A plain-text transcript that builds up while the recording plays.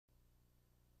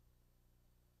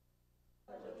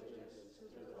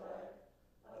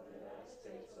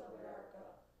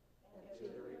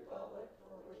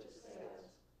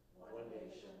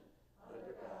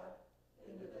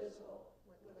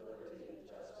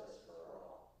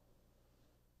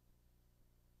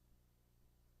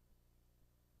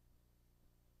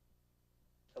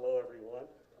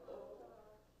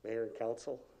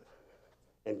council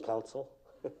and council.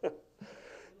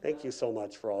 Thank you so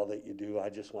much for all that you do. I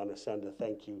just want to send a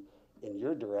thank you in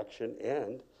your direction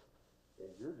and in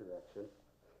your direction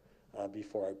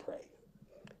before I pray.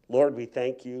 Lord, we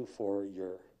thank you for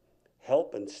your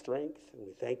help and strength, and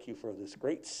we thank you for this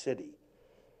great city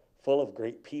full of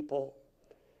great people.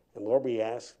 And Lord, we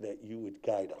ask that you would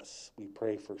guide us. We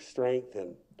pray for strength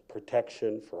and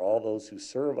protection for all those who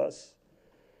serve us.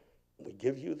 We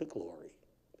give you the glory.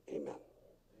 Amen. Amen.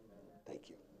 Thank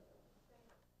you.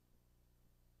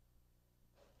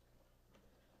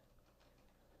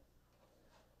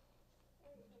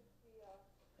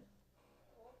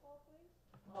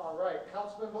 All right,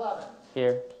 Councilman Blevins.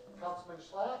 Here. Councilman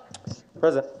Schlack.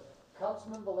 Present.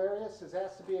 Councilman Valerius is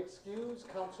asked to be excused.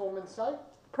 Councilwoman Syke.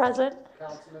 Present.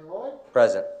 Councilman Lloyd.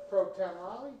 Present. Pro Tem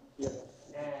Raleigh. Yes.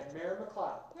 And Mayor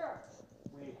McLeod. Here.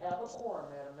 We have a quorum,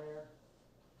 Madam Mayor.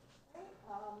 Okay,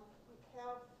 we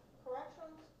have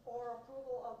corrections for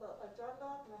approval of the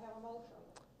agenda. Can I have a motion?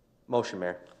 Motion,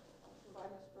 Mayor. Motion by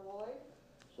Mr. Lloyd.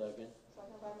 Second.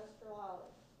 Second by Mr.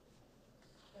 Lally.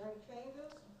 Any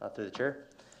changes? Through the chair.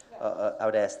 Yes. I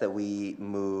would ask that we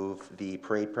move the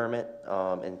parade permit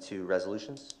into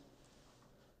resolutions.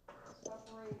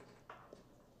 Separate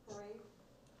parade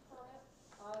permit.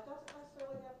 It doesn't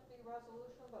necessarily have to be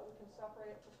resolution, but we can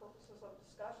separate it for purposes of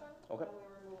discussion. Okay. And then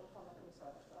we remove it from the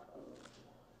consent agenda.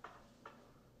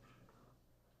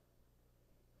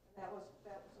 And that was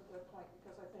a good point,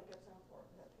 because I think it's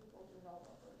important that people do know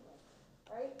what we're doing.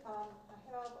 Right, I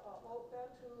have a vote then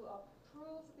to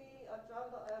approve the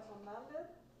agenda as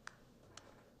amended.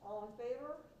 All in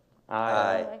favor?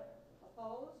 Aye.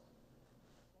 Opposed?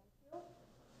 Thank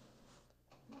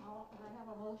you. Now, can I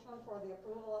have a motion for the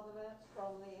approval of the minutes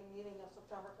from the meeting of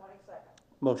September 22nd?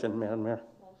 Motion, Madam Mayor.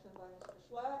 Motion by Mr.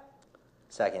 Schlack,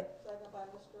 Second. second by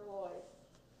Mr. Lloyd.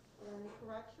 Are there any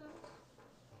corrections?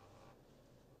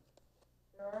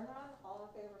 There are none. All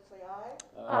in favor say aye.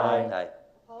 Aye.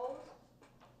 Opposed?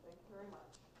 Thank you very much.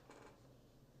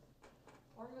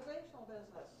 Organizational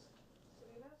business.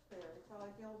 City administrator, because I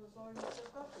feel as though you're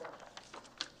just up there.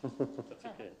 That's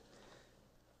okay.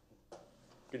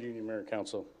 Good evening, Mayor and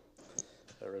Council.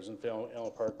 Resident of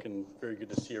Allen Park, and very good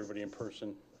to see everybody in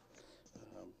person.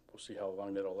 We'll see how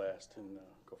long that'll last and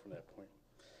go from that point.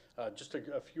 Just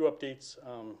a few updates.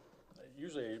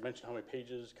 Usually I mention how many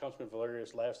pages. Councilman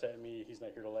Valerius laughs at me. He's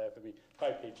not here to laugh at me.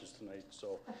 5 pages tonight,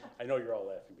 so I know you're all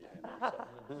laughing behind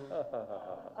me. So.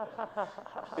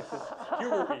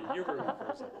 Humor me for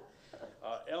a second.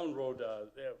 Allen Road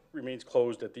remains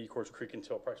closed at the Ecorse Creek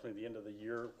until approximately the end of the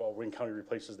year while Wayne County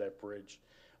replaces that bridge.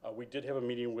 We did have a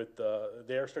meeting with,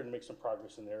 they are starting to make some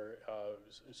progress in there,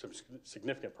 some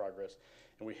significant progress,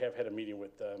 and we have had a meeting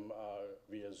with them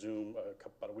via Zoom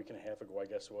about a week and a half ago, I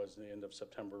guess it was, the end of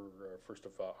September or 1st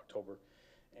of October.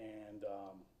 And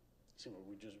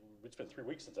it's been 3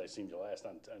 weeks since I seen you last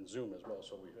on Zoom as well,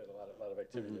 so we've had a lot of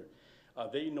activity there.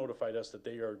 They notified us that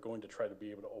they are going to try to be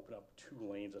able to open up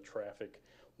 2 lanes of traffic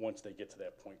once they get to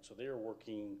that point. So they are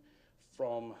working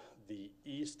from the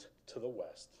east to the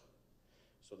west.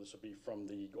 So this will be from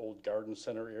the old garden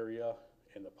center area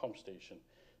and the pump station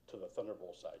to the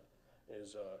Thunderbolt side.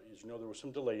 As you know, there was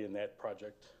some delay in that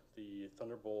project. The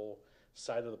Thunderbolt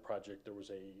side of the project, there was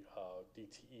a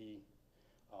DTE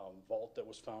vault that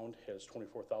was found, has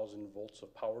 24,000 volts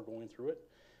of power going through it.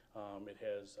 It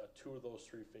has 2 of those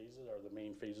 3 phases are the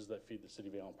main phases that feed the city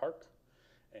of Allen Park,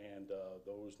 and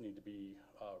those need to be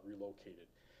relocated.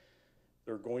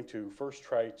 They're going to first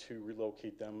try to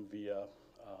relocate them via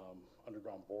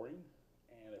underground boring,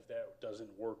 and if that doesn't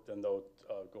work, then they'll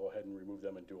go ahead and remove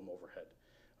them and do them overhead.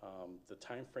 The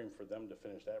time frame for them to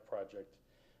finish that project,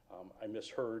 I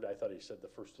misheard. I thought he said the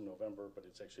 1st of November, but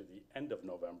it's actually the end of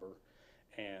November,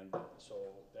 and so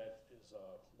that is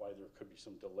why there could be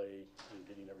some delay in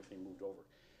getting everything moved over.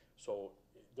 So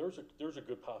there's a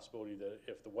good possibility that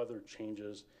if the weather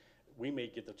changes, we may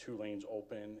get the 2 lanes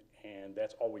open, and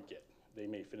that's all we get. They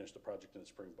may finish the project in the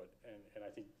spring, but and I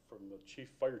think from the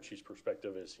fire chief's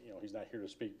perspective is, you know, he's not here to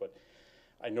speak, but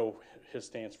I know his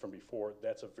stance from before.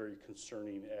 That's a very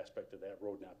concerning aspect of that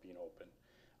road not being open,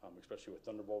 especially with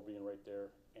Thunderbolt being right there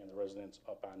and the residents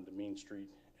up on the Main Street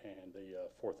and the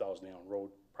 4,000 Allen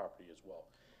Road property as well.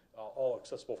 All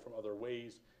accessible from other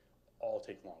ways, all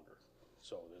take longer.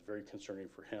 So it's very concerning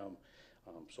for him.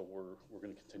 So we're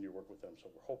going to continue to work with them. So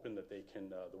we're hoping that they can.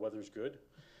 The weather's good.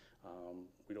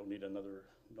 We don't need another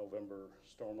November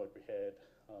storm like we had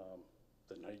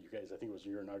the night you guys, I think it was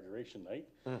your inauguration night.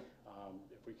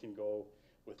 If we can go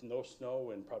with no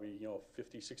snow and probably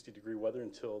 50, 60 degree weather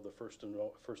until the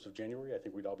 1st of January, I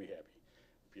think we'd all be happy.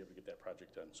 be able to get that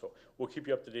project done. So we'll keep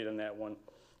you up to date on that one.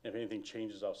 If anything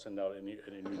changes, I'll send out any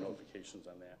new notifications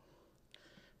on that.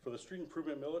 For the street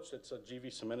improvement millage, that's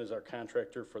GV Cement is our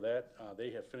contractor for that. They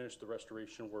have finished the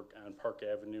restoration work on Park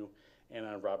Avenue and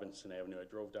on Robinson Avenue. I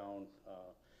drove down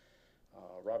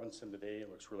Robinson today. It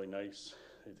looks really nice.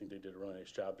 I think they did a really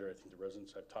nice job there. I think the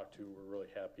residents I've talked to were really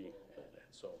happy, and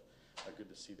so good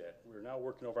to see that. We're now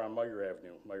working over on Meyer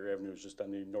Avenue. Meyer Avenue is just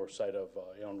on the north side of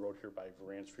Allen Road here by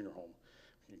Varan's Funeral Home.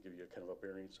 Can give you a kind of a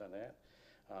variance on that.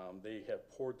 They have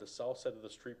poured the south side of the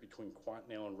street between Quant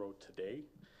and Allen Road today.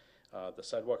 The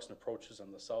sidewalks and approaches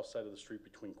on the south side of the street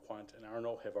between Quant and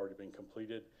Arno have already been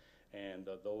completed, and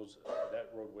that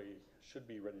roadway should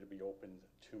be ready to be opened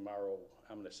tomorrow.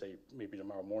 I'm going to say maybe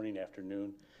tomorrow morning,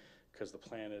 afternoon, because the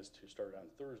plan is to start on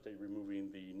Thursday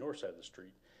removing the north side of the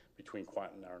street between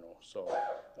Quant and Arno. So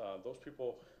those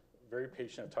people, very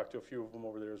patient. I've talked to a few of them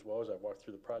over there as well as I've walked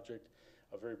through the project.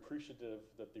 Very appreciative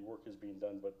that the work is being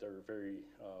done, but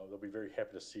they'll be very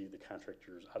happy to see the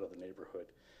contractors out of the neighborhood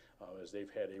as they've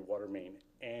had a water main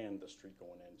and the street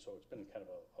going in. So it's been kind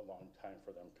of a long time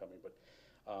for them coming. But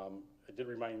I did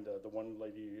remind the one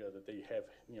lady that they have,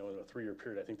 in a 3-year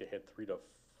period, I think they had 3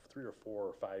 or 4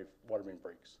 or 5 water main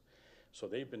breaks. So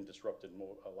they've been disrupted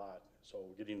a lot. So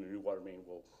getting a new water main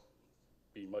will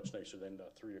be much nicer than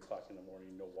 3 o'clock in the morning,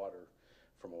 no water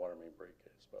from a water main break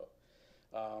as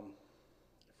well.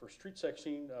 For street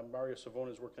sectioning, Mario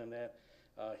Savona is working on that.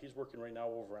 He's working right now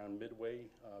over on Midway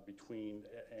between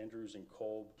Andrews and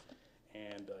Kolb,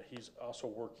 and he's also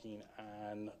working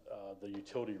on the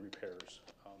utility repairs.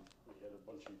 We had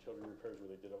a bunch of utility repairs where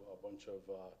they did a bunch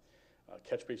of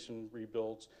catch basin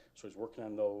rebuilds, so he's working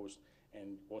on those,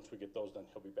 and once we get those done,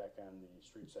 he'll be back on the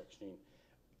street sectioning.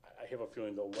 I have a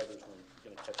feeling the weather's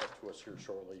going to catch up to us here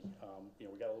shortly.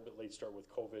 We got a little bit late start with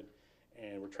COVID,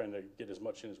 and we're trying to get as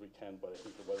much in as we can, but I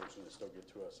think the weather's going to still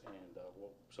get to us, and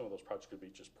some of those projects could be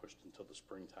just pushed until the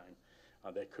springtime.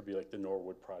 That could be like the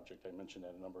Norwood project. I mentioned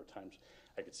that a number of times.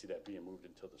 I could see that being moved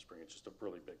until the spring. It's just a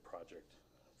really big project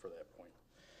for that point.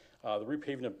 The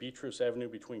repaving of Beatrice Avenue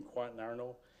between Quant and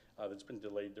Arno, that's been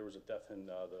delayed. There was a death in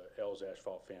the Ells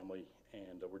Asphalt family,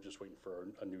 and we're just waiting for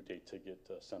a new date to get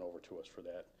sent over to us for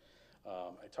that.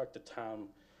 I talked to Tom.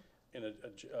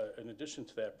 In addition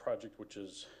to that project, which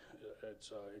is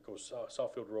it goes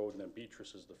Southfield Road, and then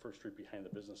Beatrice is the first street behind the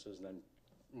businesses, and then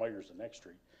Meyer's the next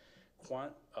street.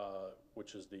 Quant,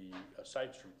 which is the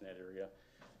side street in that area,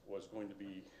 was going to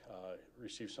be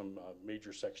receive some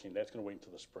major sectioning. That's going to wait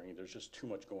until the spring. There's just too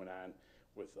much going on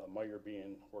with Meyer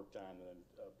being worked on, and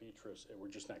then Beatrice, and we're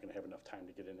just not going to have enough time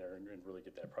to get in there and really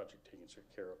get that project taken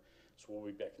care of. So we'll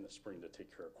be back in the spring to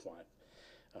take care of Quant.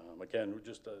 Again,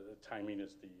 just the timing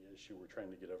is the issue. We're trying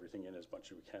to get everything in as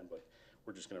much as we can, but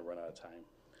we're just going to run out of time.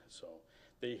 So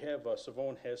they have,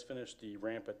 Savone has finished the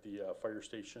ramp at the fire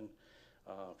station.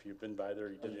 If you've been by there,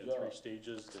 he did it in 3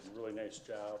 stages, did a really nice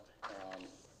job.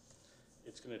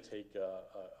 It's going to take,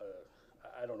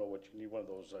 I don't know what you need, one of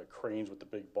those cranes with the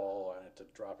big ball on it to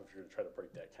drop if you're going to try to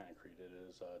break that concrete. It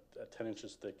is 10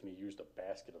 inches thick, and he used a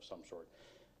basket of some sort.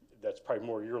 That's probably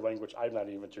more your language. I'm not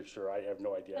even too sure. I have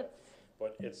no idea.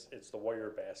 But it's the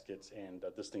wire baskets, and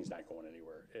this thing's not going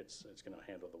anywhere. It's going to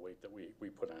handle the weight that we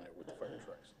put on it with the fire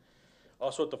trucks.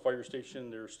 Also at the fire station,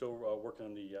 they're still working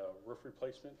on the roof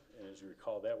replacement. And as you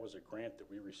recall, that was a grant that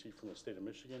we received from the state of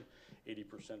Michigan,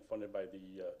 80% funded by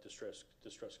the Distressed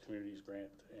Communities Grant.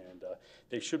 And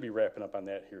they should be wrapping up on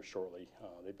that here shortly.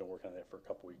 They've been working on that for a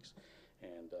couple weeks,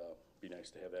 and be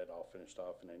nice to have that all finished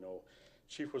off. And I know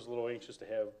Chief was a little anxious to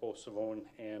have both Savone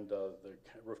and the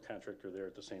roof contractor there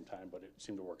at the same time, but it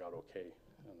seemed to work out okay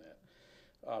on that.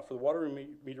 For the water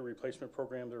meter replacement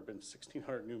program, there have been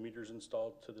 1,600 new meters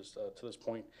installed to this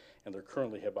point, and they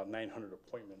currently have about 900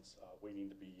 appointments waiting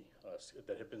to be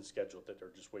that have been scheduled, that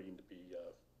are just waiting to be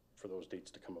for those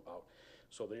dates to come about.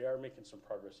 So they are making some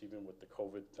progress even with the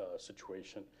COVID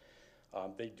situation.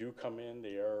 They do come in.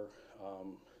 They are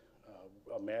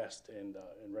masked and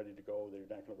ready to go. They're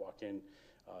not going to walk in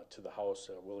to the house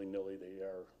willy-nilly. They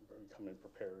are coming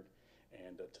prepared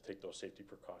and to take those safety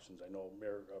precautions. I know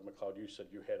Mayor McLeod, you said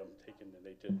you had them taken, and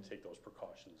they did take those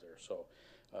precautions there. So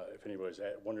if anybody's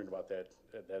wondering about that,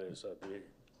 that is the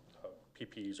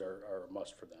PPEs are a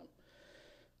must for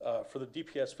them. For the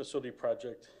DPS facility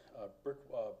project,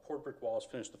 poured brick walls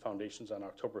finished the foundations on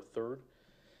October 3rd.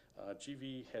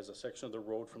 GV has a section of the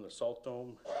road from the Salt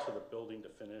Dome to the building to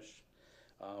finish.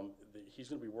 He's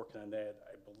going to be working on that,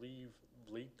 I believe,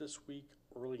 late this week,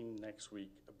 early next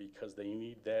week, because they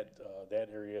need that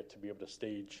area to be able to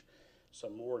stage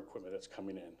some more equipment that's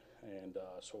coming in. And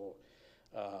so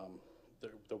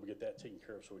they'll get that taken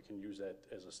care of so we can use that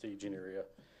as a staging area.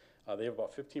 They have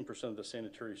about 15% of the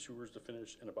sanitary sewers to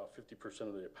finish and about 50%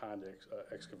 of the pond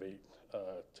to excavate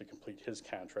to complete his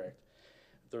contract.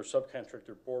 Their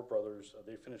subcontractor, Bohr Brothers,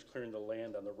 they finished clearing the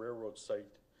land on the railroad site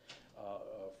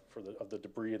of the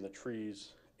debris and the trees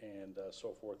and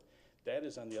so forth. That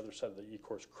is on the other side of the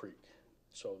Ecorse Creek.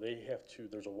 So they have to,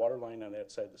 there's a water line on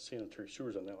that side, the sanitary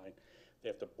sewers on that line. They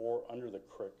have to bore under the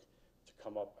creek to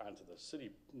come up onto the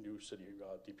new city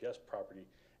DPS property,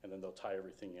 and then they'll tie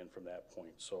everything in from that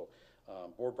point. So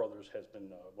Bohr Brothers has been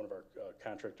one of our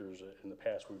contractors in the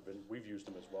past. We've used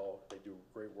them as well. They do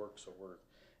great work, so we're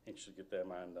anxious to get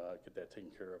them on, get that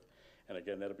taken care of. And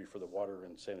again, that'll be for the water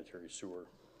and sanitary sewer.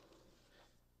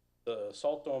 The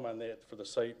salt dome on that for the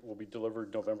site will be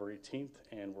delivered November 18th,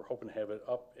 and we're hoping to have it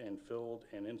up and filled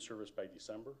and in service by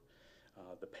December.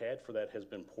 The pad for that has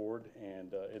been poured,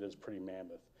 and it is pretty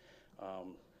mammoth.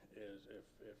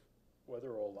 If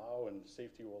weather will allow and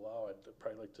safety will allow, I'd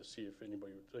probably like to see if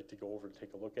anybody would like to go over and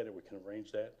take a look at it. We can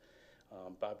arrange that.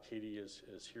 Bob Cady is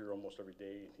here almost every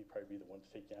day, and he'd probably be the one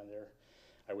to take you on there.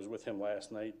 I was with him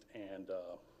last night, and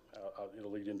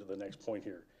it'll lead into the next point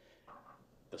here.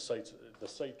 The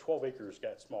site, 12 acres,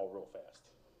 got small real fast.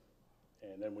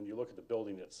 And then when you look at the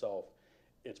building itself,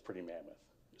 it's pretty mammoth.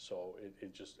 So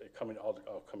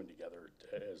all coming together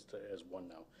as one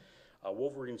now.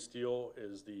 Wolverine Steel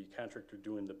is the contractor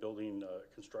doing the building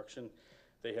construction.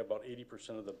 They have about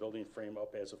 80% of the building frame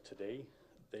up as of today.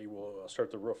 They will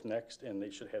start the roof next, and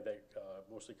they should have that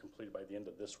mostly completed by the end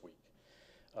of this week.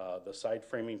 The side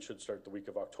framing should start the week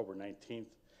of October 19th,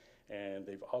 and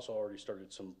they've also already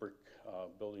started some brick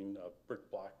building. Brick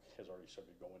block has already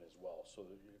started going as well. So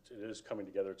it is coming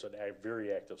together. It's a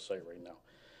very active site right now.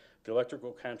 The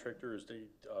electrical contractor is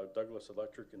Douglas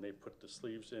Electric, and they put the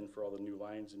sleeves in for all the new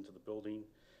lines into the building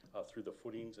through the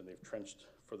footings, and they've trenched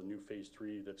for the new phase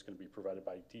 3 that's going to be provided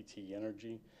by DT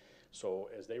Energy. So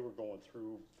as they were going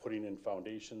through putting in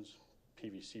foundations,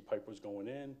 PVC pipe was going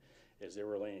in. As they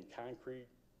were laying concrete,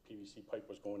 PVC pipe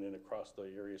was going in across the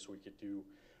area so we could do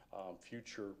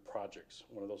future projects.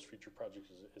 One of those future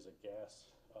projects is a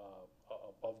gas,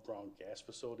 above ground gas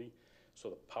facility. So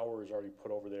the power is already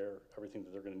put over there. Everything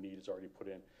that they're going to need is already put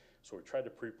in. So we tried to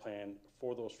pre-plan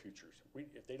for those futures.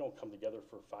 If they don't come together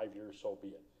for 5 years, so be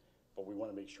it. But we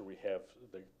want to make sure we have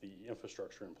the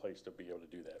infrastructure in place to be able to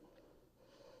do that.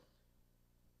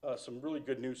 Some really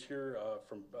good news here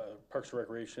from Parks and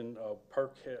Recreation.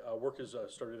 Work has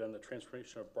started on the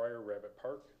transformation of Briar Rabbit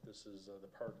Park. This is the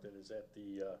park that is at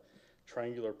the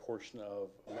triangular portion of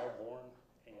Melbourne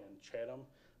and Chatham,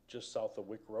 just south of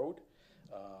Wick Road.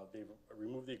 They've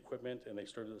removed the equipment, and they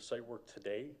started the site work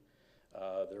today.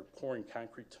 They're pouring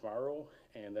concrete tomorrow,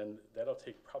 and then that'll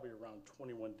take probably around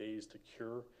 21 days to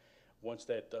cure. Once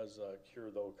that does cure,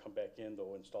 they'll come back in,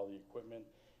 they'll install the equipment,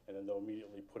 and then they'll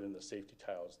immediately put in the safety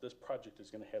tiles. This project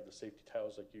is going to have the safety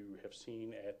tiles like you have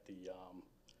seen at the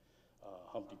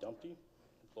Humpty Dumpty.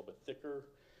 It's a little bit thicker,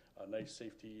 a nice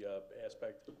safety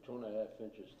aspect. 2.5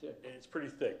 inches thick. It's pretty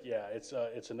thick, yeah. It's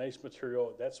a nice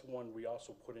material. That's one we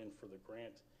also put in for the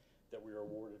grant that we were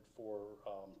awarded for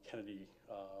Kennedy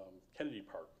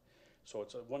Park. So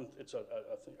it's an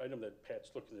item that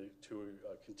Pat's looking to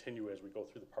continue as we go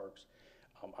through the parks.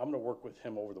 I'm going to work with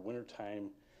him over the winter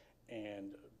time,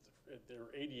 and they're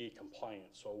ADA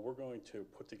compliant. So we're going to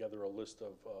put together a list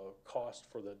of costs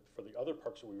for the other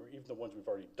parks that even the ones we've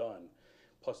already done,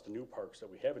 plus the new parks that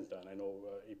we haven't done. I know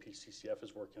APCCF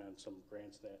is working on some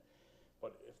grants that,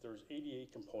 but if there's ADA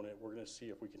component, we're going to see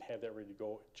if we can have that ready to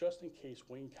go, just in case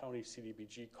Wayne County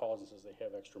CDBG calls and says they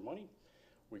have extra money.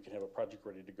 We can have a project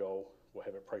ready to go. We'll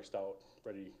have it priced out,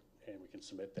 ready, and we can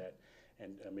submit that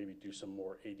and maybe do some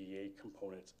more ADA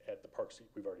components at the parks that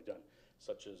we've already done,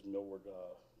 such as Millward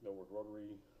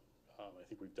Rotary. I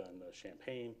think we've done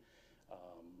Champaign,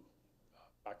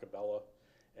 Acapella,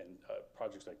 and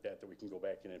projects like that we can go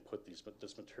back in and put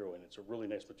this material in. It's a really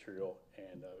nice material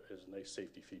and is a nice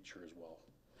safety feature as well.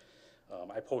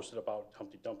 I posted about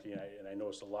Humpty Dumpty, and I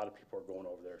noticed a lot of people are going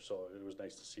over there, so it was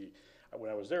nice to see. When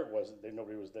I was there,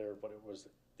 nobody was there, but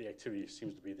the activity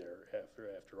seems to be there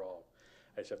after all.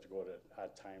 I just have to go at an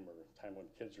odd time or time when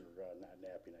kids are not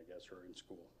napping, I guess, or in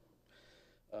school.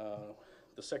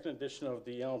 The second edition of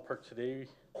the Allen Park Today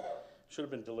should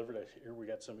have been delivered. Here we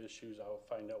got some issues. I'll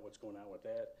find out what's going on with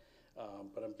that.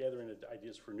 But I'm gathering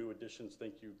ideas for new additions.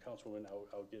 Thank you, Councilwoman.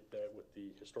 I'll get that with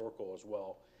the historical as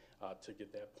well to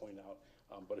get that point out.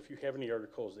 But if you have any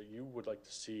articles that you would like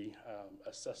to see,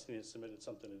 Assessing has submitted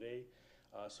something today.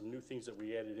 Some new things that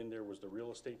we added in there was the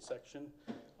real estate section.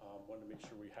 Wanted to make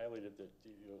sure we highlighted that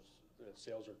that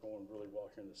sales are going really well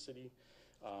here in the city.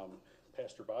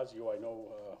 Pastor Bazio, I know,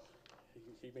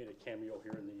 he made a cameo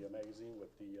here in the magazine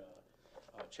with the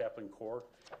Chaplain Corps.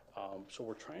 So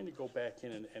we're trying to go back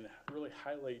in and really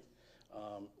highlight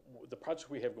the projects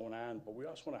we have going on, but we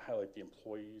also want to highlight the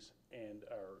employees and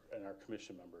our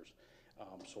commission members.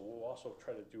 So we'll also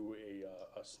try to do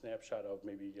a snapshot of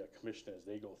maybe a commission as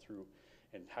they go through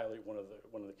and highlight one of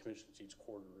the commissions each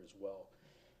quarter as well.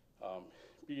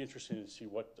 Be interesting to see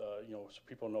what so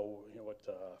people know what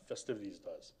festivities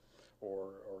does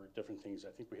or different things.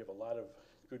 I think we have a lot of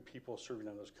good people serving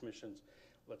on those commissions.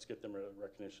 Let's get them a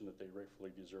recognition that they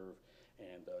rightfully deserve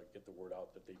and get the word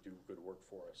out that they do good work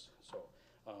for us. So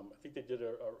I think they did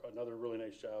another really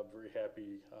nice job. Very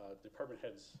happy. Department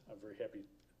heads, I'm very happy,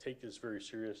 take this very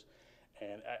serious.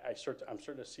 And I'm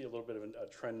starting to see a little bit of a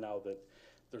trend now that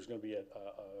there's going to be a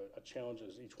challenge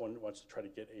as each one wants to try to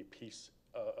get a piece,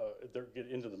 get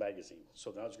into the magazine.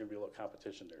 So now there's going to be a little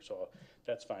competition there. So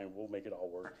that's fine. We'll make it all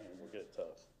work and we'll get it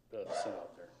sent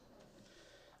out there.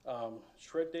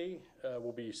 Shred Day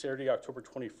will be Saturday, October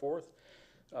 24th.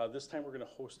 This time we're going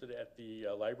to host it at the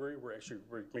library. We're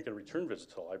making a return visit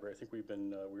to the library. I think we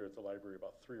were at the library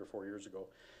about 3 or 4 years ago.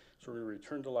 So we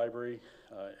return to the library,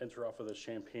 enter off of the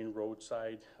Champaign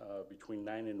roadside between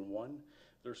 9 and 1.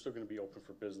 They're still going to be open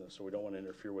for business, so we don't want to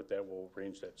interfere with that. We'll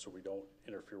arrange that so we don't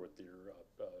interfere with their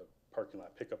parking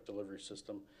lot pickup delivery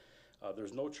system.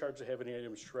 There's no charge to have any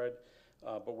items shred.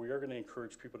 But we are going to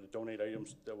encourage people to donate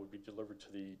items that would be delivered to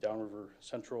the Downriver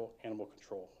Central Animal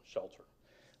Control Shelter.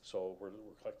 So we're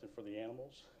collecting for the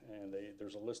animals, and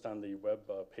there's a list on the web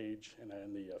page and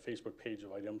on the Facebook page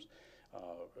of items,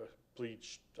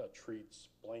 bleach, treats,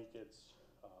 blankets,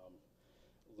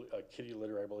 kitty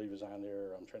litter I believe is on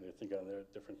there. I'm trying to think on there,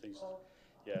 different things.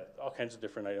 Yeah, all kinds of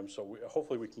different items. So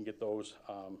hopefully we can get those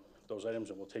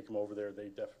items and we'll take them over there. They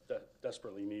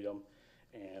desperately need them.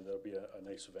 And it'll be a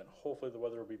nice event. Hopefully the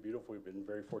weather will be beautiful. We've been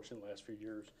very fortunate the last few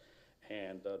years.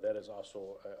 And that is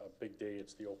also a big day.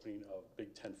 It's the opening of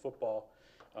Big Ten football.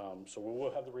 So we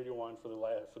will have the radio on for the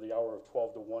hour of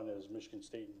 12 to 1 as Michigan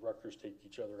State and Rutgers take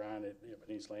each other on at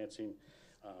East Lansing.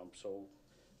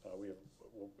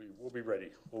 We'll be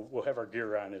ready. We'll have our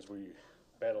gear on as we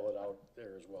battle it out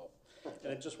there as well.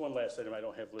 And then just one last item I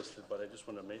don't have listed, but I just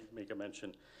want to make a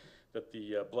mention that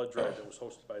the blood drive that was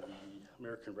hosted by the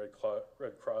American Red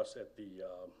Cross at the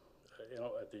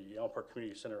AllenPark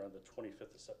Community Center on the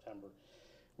 25th of September.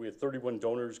 We had 31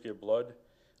 donors give blood.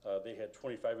 They had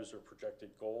 25 as their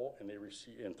projected goal, and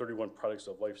 31 products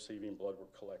of life-saving blood were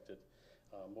collected.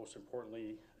 Most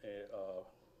importantly, a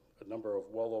number of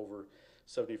well over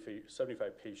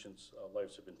 75 patients'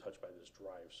 lives have been touched by this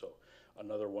drive. So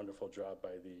another wonderful job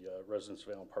by the residents of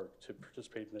Allen Park to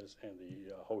participate in this and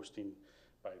the hosting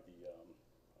by the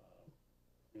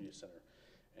media center,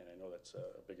 and I know that's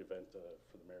a big event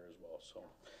for the mayor as well. So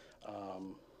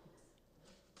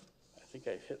I think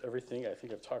I hit everything. I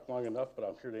think I've talked long enough, but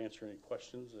I'm here to answer any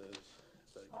questions as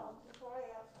I can. Before I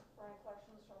ask for any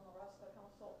questions from the rest of the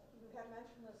council, you had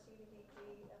mentioned the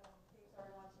CDBG, and in case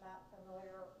everyone's not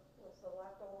familiar with the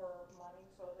leftover money,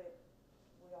 so that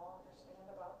we all understand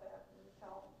about that. Can you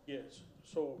tell? Yes.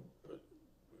 So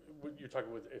what you're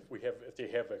talking with if they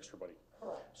have extra money.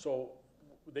 Correct. So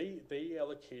they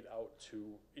allocate out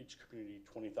to each community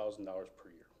 $20,000 per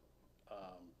year.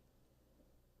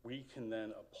 We can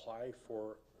then apply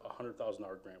for a $100,000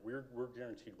 grant. We're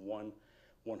guaranteed one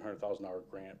 $100,000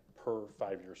 grant per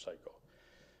 5-year cycle.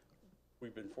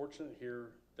 We've been fortunate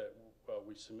here that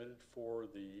we submitted for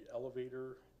the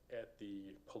elevator at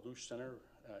the Palouche Center.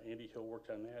 Andy Hill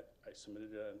worked on that. I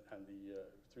submitted it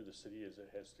through the city as it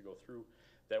has to go through.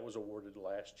 That was awarded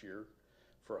last year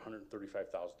for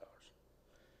 $135,000.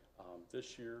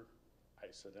 This year, I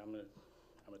said I'm gonna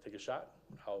take a shot.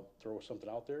 I'll throw something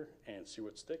out there and see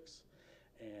what sticks.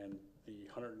 And the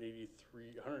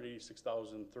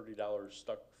 $186,030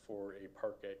 stuck for a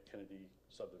park at Kennedy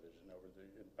subdivision over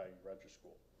by Rogers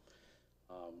School.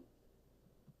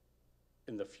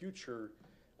 In the future,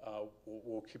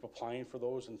 we'll keep applying for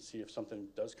those and see if something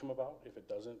does come about. If it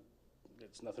doesn't,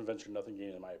 it's nothing ventured, nothing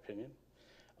gained, in my opinion.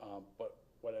 But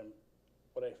what I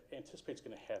anticipate is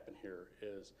going to happen here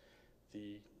is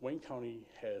the Wayne County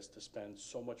has to spend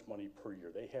so much money per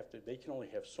year. They can only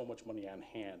have so much money on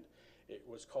hand. It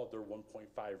was called their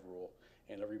 1.5 rule,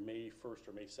 and every May 1st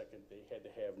or May 2nd, they had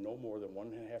to have no more than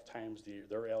 1.5 times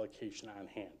their allocation on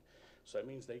hand. So that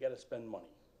means they got to spend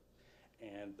money.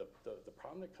 And the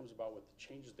problem that comes about with the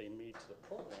changes they made to the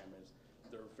program is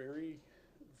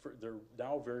they're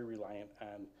now very reliant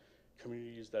on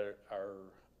communities that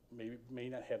may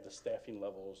not have the staffing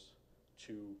levels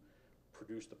to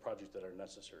produce the projects that are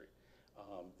necessary.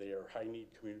 They are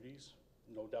high-need communities.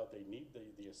 no doubt they need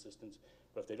the assistance,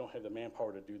 but if they don't have the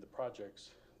manpower to do the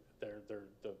projects,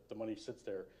 the money sits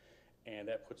there, and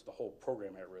that puts the whole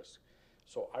program at risk.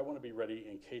 So I want to be ready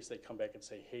in case they come back and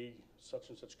say, hey, such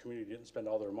and such community didn't spend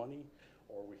all their money,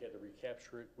 or we had to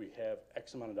recapture it, we have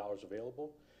X amount of dollars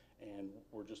available, and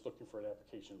we're just looking for an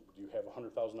application. Do you have a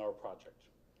 $100,000 project?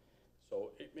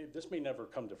 So this may never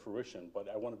come to fruition, but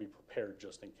I want to be prepared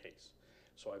just in case.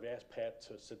 So I've asked Pat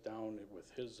to sit down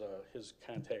with his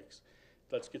contacts.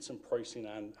 Let's get some pricing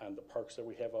on the parks that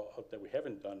we have that we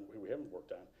haven't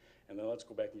worked on, and then let's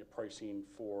go back and get pricing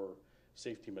for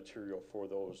safety material for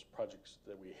those projects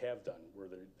that we have done where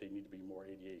they need to be more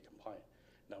ADA compliant.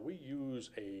 Now, we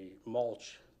use a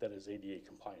mulch that is ADA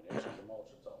compliant. Actually, the mulch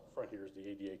that's out front here is the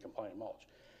ADA compliant mulch.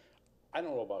 I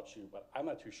don't know about you, but I'm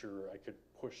not too sure I could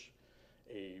push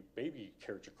a baby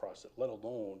carriage across it, let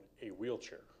alone a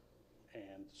wheelchair.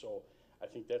 And so I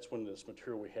think that's when this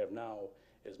material we have now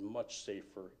is much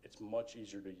safer. It's much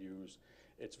easier to use.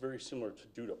 It's very similar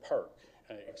to Duda Park,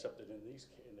 except that in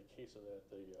the case of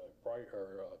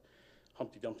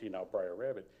Humpty Dumpty, now Briar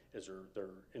Rabbit, is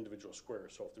they're individual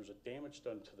squares. So if there's a damage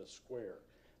done to the square,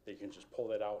 they can just pull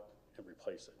that out and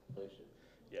replace it.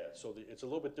 Yeah, so it's a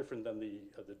little bit different than the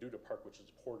Duda Park, which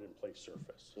is poured in place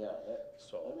surface. Yeah,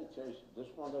 So let me tell you, this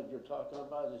one that you're talking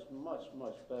about is much,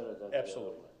 much better than absolutely. the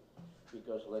other one.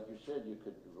 Because like you said, you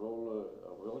could roll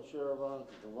a wheelchair around.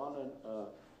 The one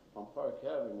on Park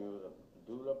Avenue,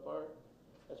 the Duda Park,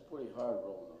 that's pretty hard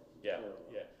rolling. Yeah,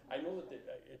 yeah. I know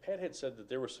that Pat had said that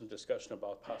there was some discussion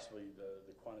about possibly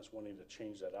the Kiwanis wanting to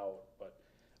change that out, but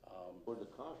For the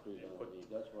concrete underneath,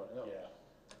 that's what helps.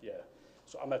 yeah, yeah.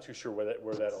 So I'm not too sure where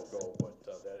that'll go, but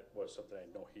that was something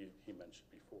I know he mentioned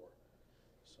before.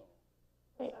 So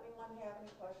Does anyone have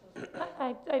any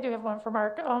questions? I do have one for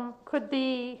Mark. Could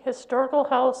the historical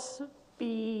house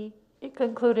be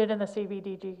included in the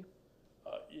CBDG?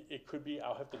 it could be.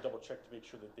 I'll have to double check to make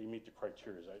sure that they meet the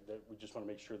criteria. We just want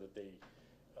to make sure that they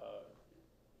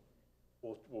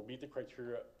will meet the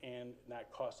criteria and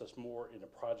not cost us more in the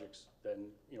projects than,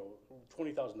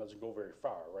 $20,000 doesn't go very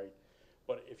far, right?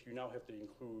 But if you now have to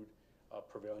include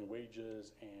prevailing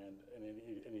wages and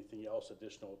anything else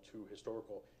additional to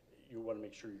historical, you want to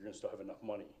make sure you're going to still have enough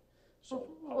money. So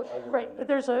I'll work Right, on but that.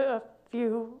 there's a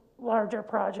few larger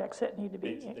projects that need to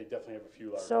They be. definitely have a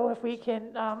few large. So if we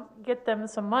can get them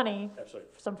some money, Absolutely,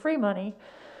 some free money,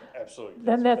 absolutely.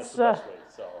 Then That's the best way,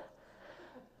 so,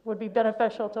 would be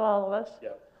beneficial to all of us. yeah.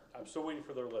 I'm still waiting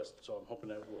for their list, so I'm hoping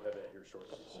that we'll have that here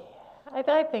shortly, so.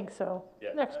 I think so.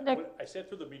 Yeah, Next, I sat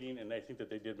through the meeting, and I think that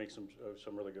they did make some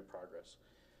really good progress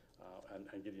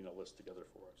on getting a list together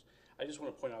for us. I just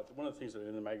want to point out that one of the things that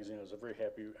in the magazine, I was very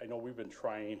happy. I know we've been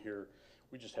trying here.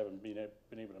 We just haven't been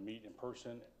able to meet in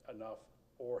person enough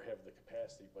or have the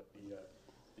capacity. But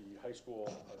the high school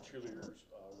cheerleaders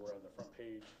were on the front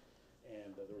page,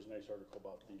 and there was a nice article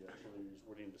about the cheerleaders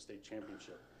winning the state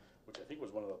championship, which I think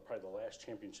was one of probably the last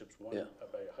championships won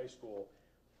by a high school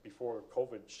before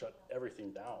COVID shut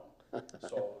everything down.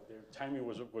 So their timing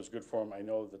was good for them. I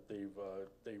know that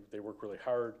they work really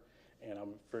hard, and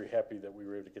I'm very happy that we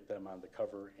were able to get them on the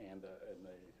cover, and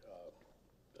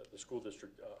the school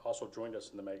district also joined us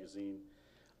in the magazine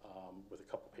with a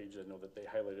couple pages. I know that they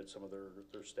highlighted some of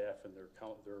their staff and their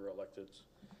electeds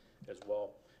as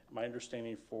well. My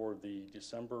understanding for the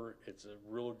December, it's a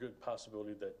real good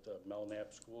possibility that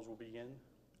Melknap schools will be in,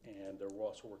 and they're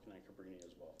also working on Cabrini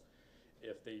as well.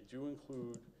 If they do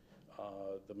include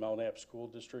the Melknap School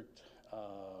District,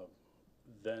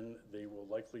 then they will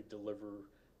likely deliver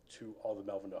to all the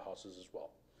Melvindale houses as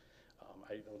well.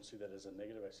 I don't see that as a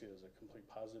negative. I see it as a complete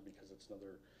positive because it's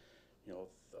another,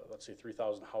 let's say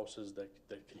 3,000 houses that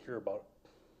can hear about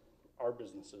our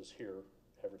businesses here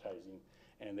advertising,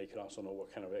 and they can also know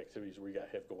what kind of activities we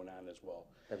have going on as well.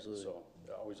 Absolutely. So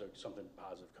always something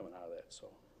positive coming out of that. So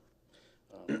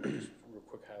just real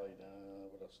quick highlight.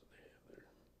 What else did they have there?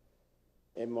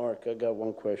 Hey, Mark, I got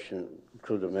one question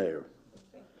to the mayor.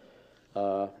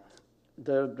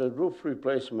 The roof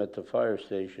replacement at the fire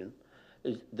station,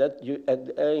 that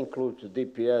includes the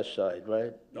DPS side,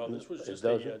 right? No, this was just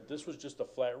this was just a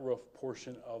flat roof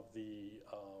portion of the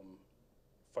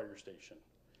fire station.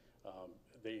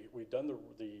 We've done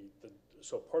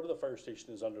so part of the fire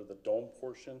station is under the dome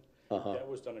portion. That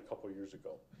was done a couple of years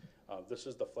ago. This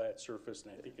is the flat surface,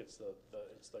 and I think it's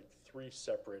it's like 3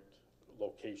 separate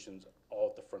locations all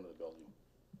at the front of the building.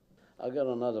 I got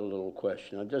another little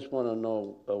question. I just want to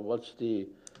know what's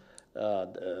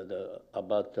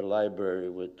about the library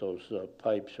with those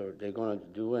pipes. Are they going to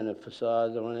do any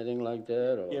facade or anything like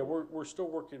that? Or? Yeah, we're still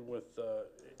working with.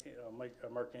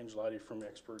 Mark Angelotti from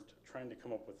Expert, trying to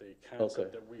come up with a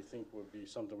concept that we think would be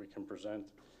something we can present.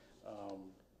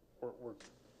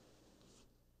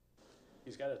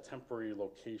 He's got a temporary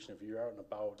location. If you're out and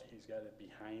about, he's got it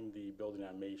behind the building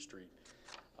on May Street.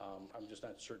 I'm just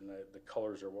not certain that the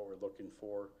colors are what we're looking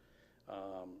for.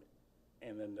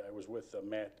 And then I was with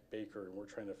Matt Baker, and we're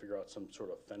trying to figure out some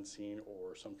sort of fencing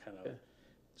or some kind of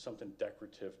something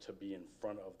decorative to be in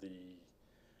front of the.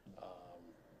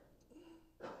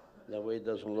 That way it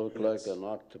doesn't look like an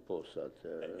octopus out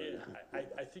there.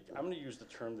 I think I'm going to use the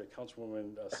term that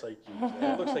Councilwoman Syke used.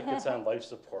 It looks like it's on life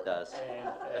support. It does.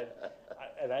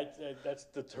 And that's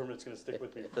the term that's going to stick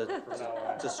with me from now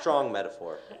on. It's a strong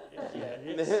metaphor. Yeah,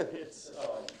 it's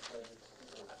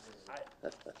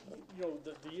you know,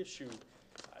 the issue,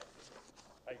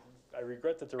 I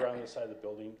regret that they're on this side of the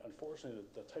building. Unfortunately,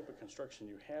 the type of construction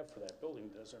you have for that building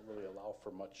doesn't really allow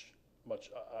for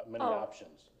many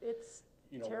options. It's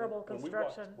You know, terrible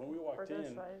construction when we for walked this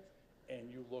in, size. and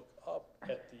you look up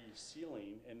at the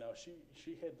ceiling, and now she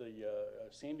had the,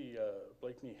 Sandy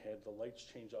Blakeney had the lights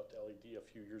changed out to LED a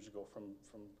few years ago from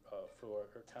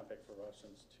her compact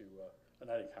fluorescents to,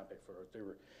 not in compact fluorescents, they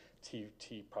were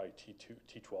probably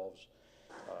T12s,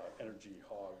 energy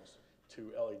hogs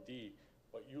to LED.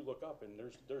 But you look up and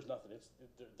there's nothing.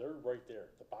 They're right there.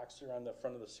 The boxes are on the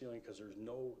front of the ceiling because there's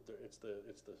no. It's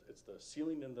the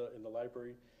ceiling in the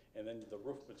library, and then the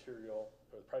roof material,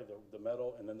 or probably the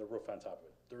metal, and then the roof on top of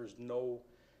it. There's no,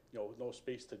 no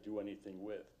space to do anything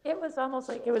with. It was almost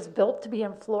like it was built to be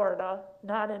in Florida,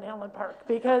 not in Allen Park,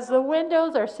 because the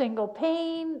windows are single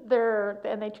pane,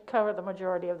 and they cover the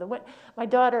majority of the My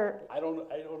daughter, I don't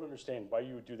understand why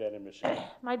you would do that in Michigan.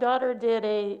 my daughter did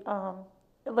a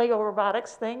Lego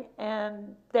robotics thing,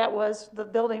 and that was the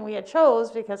building we had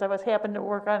chose because I happened to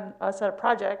work on a set of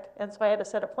project, and so I had a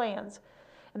set of plans,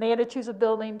 and they had to choose a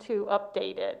building to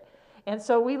update it. And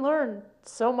so we learned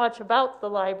so much about the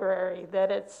library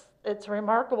that it's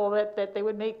remarkable that they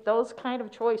would make those kind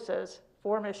of choices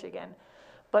for Michigan.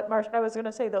 But I was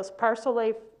gonna say, those parcel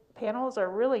A panels are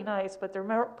really nice, but they're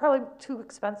probably too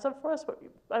expensive for us, but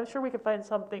I'm sure we could find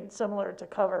something similar to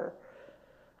cover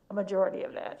a majority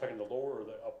of that. Talking the lower or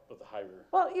the up or the higher?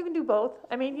 Well, you can do both.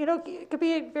 I mean, it could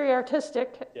be very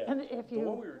artistic, Yeah. and if The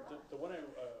one you. the one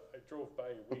I drove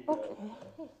by, Okay.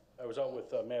 I was out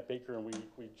with Matt Baker, and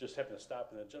we just happened to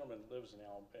stop, and the gentleman lives in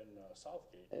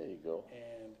Southgate. There you go.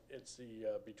 And it's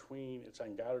it's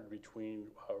on Goddard between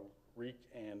Reek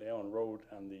and Allen Road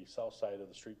on the south side of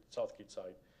the street, Southgate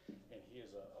side. And he has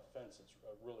a fence that's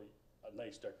really a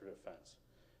nice decorative fence.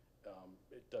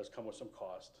 It does come with some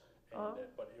cost,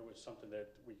 but it was something that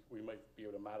we might be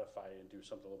able to modify and do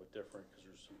something a little bit different because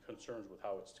there's some concerns with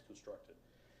how it's constructed.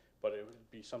 But it would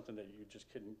be something that you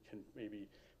just can maybe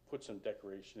put some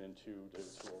decoration into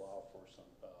to allow for some.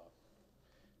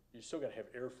 You still got to have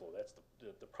airflow. That's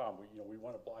the problem. We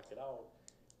want to block it out.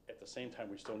 At the same time,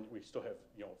 we still have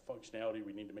functionality.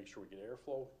 We need to make sure we get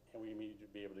airflow, and we need to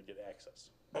be able to get access.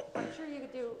 I'm sure you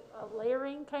could do a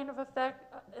layering kind of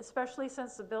effect, especially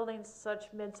since the building's such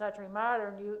mid-century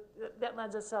modern. That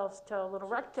lends itself to little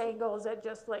rectangles that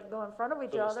just like go in front of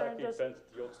each So other and just. the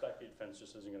old stockade fence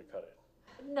just isn't going to cut it.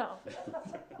 No,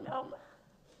 no.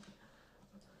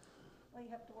 Well, you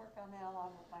have to work on that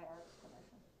along with my arts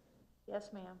commission. Yes,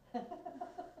 ma'am.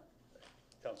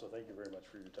 Council, thank you very much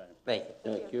for your time. Thank you.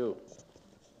 Thank you.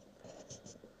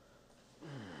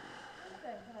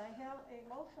 Okay, can I have a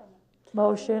motion?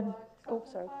 Motion. To, Oh, accept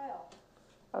and sorry. file?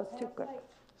 I was too Matt quick.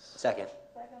 Syke, Second.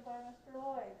 second by Mr.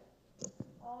 Lloyd.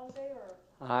 All in favor?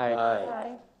 Aye.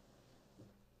 Aye.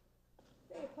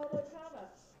 Okay, public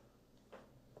comments.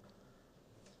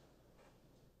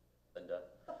 Linda.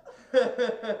 I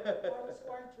was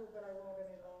going to, but I won't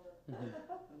any longer.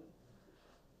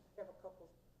 Have a couple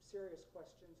serious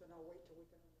questions, and I'll wait till we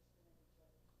can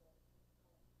understand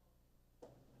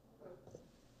each other.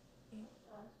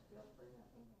 Feel free to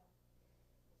email.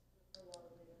 A lot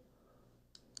of reading.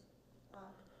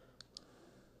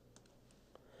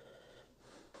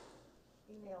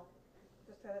 Email,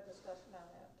 just had a discussion on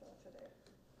that today.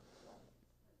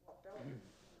 Walked out.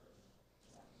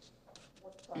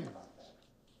 Let's talk about that.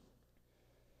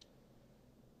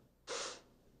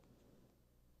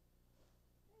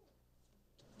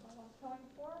 Coming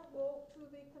forward, go to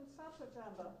the consent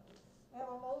agenda. I have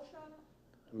a motion,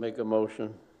 Make a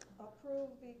motion.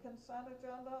 approve the consent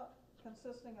agenda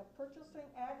consisting of purchasing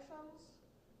actions,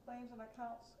 claims and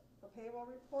accounts, the payroll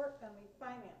report, and the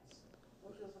finance,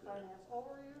 which is the finance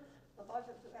overview, the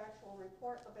budget to actual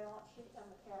report, the balance sheet, and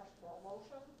the cash flow.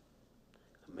 Motion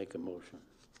Make a motion.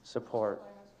 Support.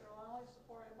 by Mr. Lally,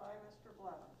 supported by Mr.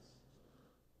 Blevins.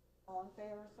 All in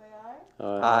favor, say aye.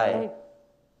 Aye.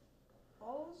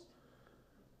 Opposed?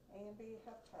 A and B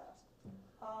have passed.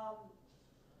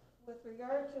 With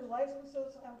regard to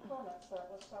licenses and permits, that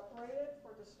was separated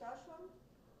for discussion.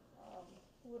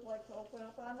 Who would like to open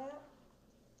up on that?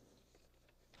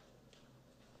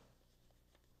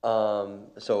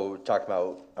 So talking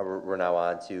about, we're now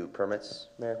on to permits,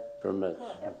 Mayor? Permits.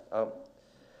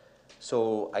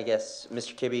 So I guess,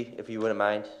 Mr. Kibbe, if you wouldn't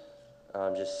mind,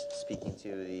 just speaking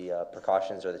to the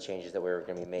precautions or the changes that we're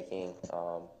gonna be making,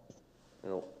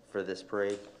 for this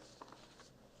parade.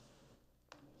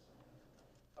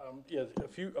 Yeah, a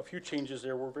few changes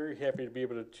there. We're very happy to be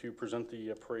able to present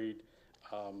the parade,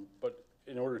 but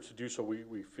in order to do so,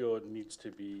 we feel it needs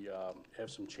to be, have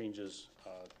some changes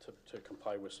to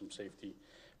comply with some safety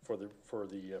for the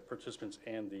participants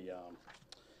and the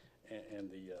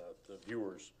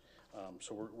viewers.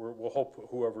 So we'll hope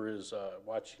whoever is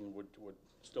watching would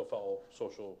still follow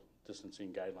social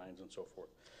distancing guidelines and so forth.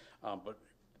 But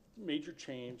major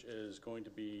change is going to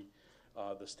be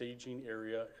the staging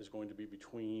area is going to be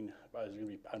between, is going to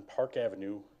be on Park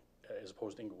Avenue as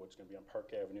opposed to Inglewood. It's going to be on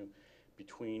Park Avenue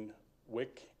between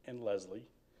Wick and Leslie.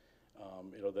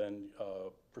 It'll then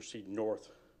proceed north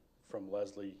from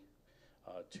Leslie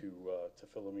to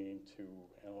Philomene to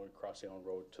across Allen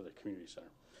Road to the community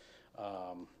center.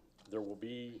 There will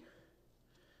be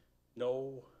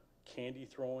no candy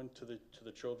throwing to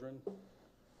the children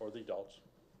or the adults.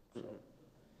 So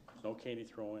no candy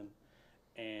throwing.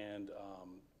 And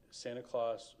Santa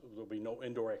Claus, there'll be no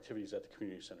indoor activities at the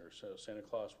community center. So Santa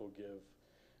Claus will give,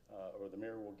 or the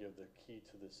mayor will give the key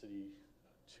to the city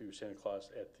to Santa Claus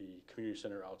at the community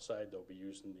center outside. They'll be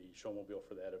using the showmobile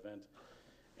for that event.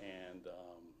 And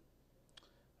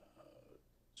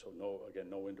so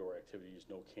no indoor activities,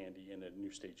 no candy in a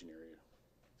new staging area.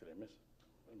 Did I miss?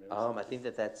 I think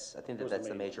that's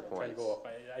the major point.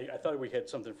 I thought we had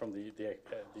something from the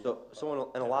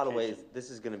So in a lot of ways, this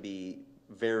is gonna be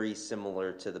very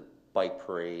similar to the bike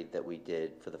parade that we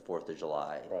did for the 4th of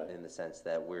July. Right. In the sense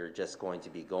that we're just going to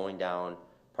be going down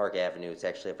Park Avenue. It's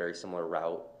actually a very similar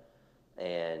route.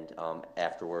 And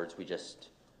afterwards, we just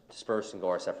disperse and go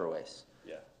our separate ways.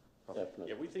 Yeah. Definitely.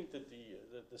 Yeah, we think that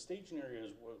the staging area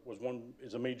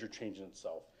is a major change in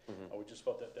itself. We just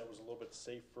felt that was a little bit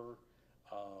safer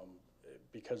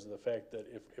because of the fact that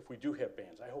if we do have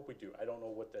bands, I hope we do. I don't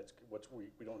know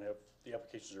we don't have, the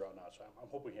applications are out now, so I'm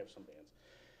hoping we have some bands.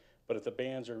 But if the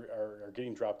bands are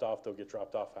getting dropped off, they'll get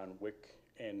dropped off on Wick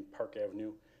and Park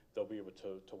Avenue. They'll be able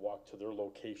to walk to their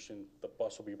location. The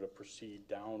bus will be able to proceed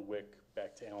down Wick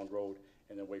back to Allen Road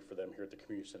and then wait for them here at the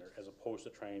community center, as opposed to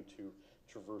trying to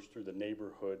traverse through the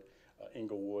neighborhood,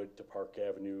 Inglewood to Park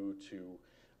Avenue to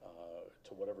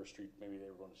whatever street, maybe they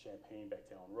were going to Champaign back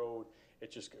to Allen Road.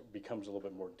 It just becomes a little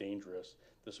bit more dangerous.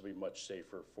 This will be much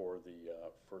safer for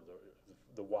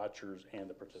the watchers and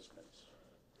the participants.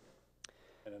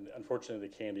 And then unfortunately,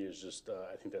 the candy is just,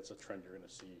 I think that's a trend you're going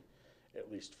to see, at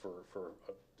least for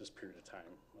this period of time,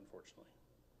 unfortunately.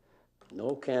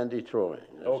 No candy throwing.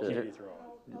 No That's it. candy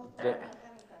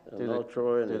throwing. No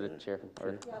throwing. Through the chair.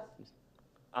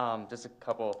 Just a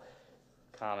couple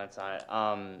comments on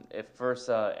it. If first,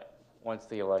 once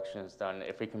the election is done,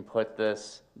 if we can put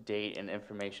this date and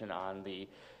information on the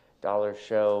dollar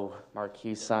show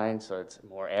marquee sign, so it's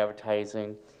more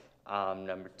advertising.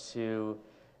 Number two,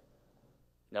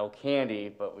 no candy,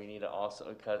 but we need to also,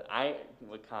 because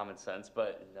with common sense,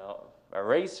 but no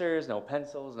erasers, no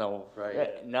pencils, no,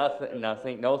 Right.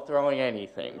 nothing, no throwing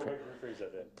anything. No way to rephrase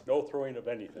that then. No throwing of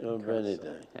anything. No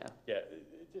anything. Yeah,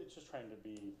 it's just trying to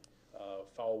be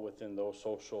fall within those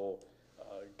social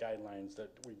guidelines that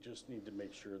we just need to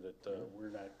make sure that we're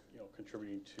not,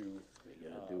 contributing to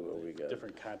do what we got.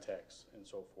 different contacts and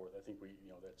so forth. I think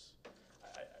that's.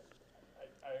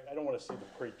 I don't want to see the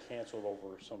parade canceled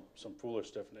over some foolish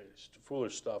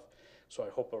stuff. So I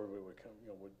hope everybody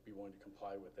would be willing to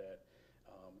comply with that.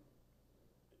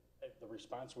 The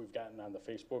response we've gotten on the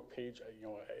Facebook page,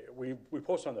 we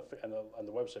post on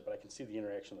the website, but I can see the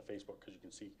interaction on the Facebook because you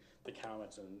can see the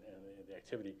comments and the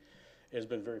activity. It has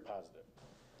been very positive.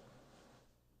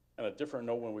 On a different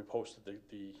note, when we posted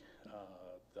the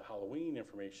Halloween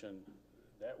information,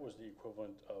 that was the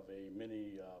equivalent of a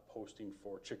mini posting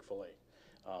for Chick-fil-A.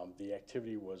 The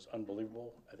activity was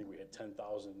unbelievable. I think we had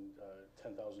 10,000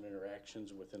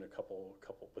 interactions within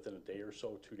within a day or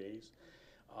so, 2 days.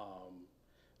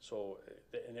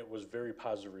 And it was very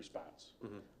positive response.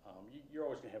 You're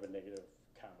always gonna have a negative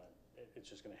comment. It's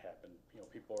just gonna happen.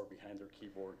 People are behind their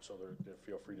keyboard, so they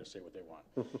feel free to say what they want.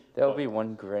 There'll be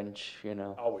one Grinch,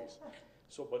 Always.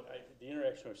 So, but the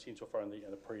interaction I've seen so far in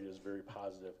the parade is very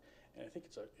positive. And I think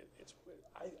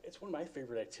it's one of my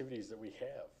favorite activities that we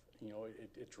have. You know,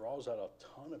 it draws out a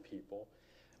ton of people.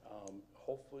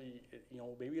 Hopefully,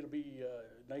 maybe it'll be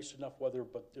nice enough weather,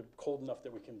 but cold enough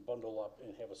that we can bundle up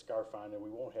and have a scarf on, and we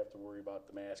won't have to worry about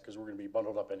the mask because we're going to be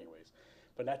bundled up anyways.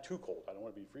 But not too cold. I don't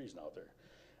want to be freezing out there.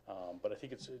 But I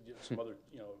think it's some other,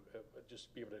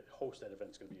 just be able to host that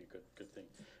event is going to be a good thing.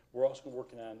 We're also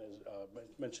working on,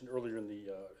 as mentioned earlier in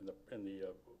the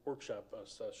workshop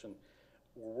session,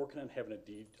 we're working on having a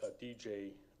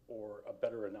DJ or a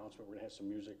better announcement. We're going to have some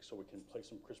music so we can play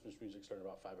some Christmas music starting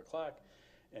about 5 o'clock.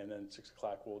 And then 6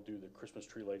 o'clock, we'll do the Christmas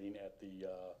tree lighting at the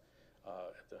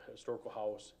historical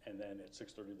house. And then at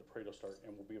 6:30, the parade will start,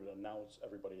 and we'll be able to announce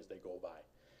everybody as they go by,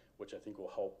 which I think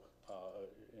will help,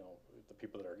 the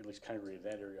people that are at least congregated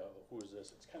in that area. Who is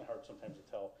this? It's kind of hard sometimes to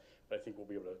tell, but I think we'll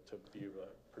be able to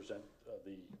present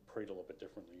the parade a little bit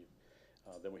differently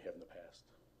than we have in the past.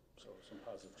 So some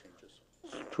positive changes.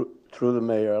 Through the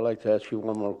mayor, I'd like to ask you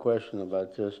one more question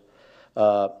about this.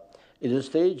 Is the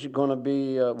stage gonna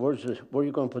be, where are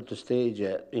you gonna put the stage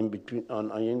at? In between,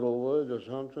 on Inglewood or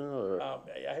something, or?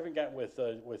 I haven't gotten with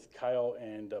Kyle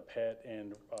and Pat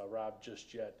and Rob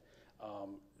just yet.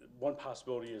 One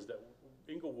possibility is that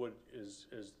Inglewood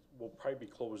will probably be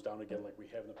closed down again like we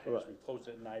have in the past. Right. We closed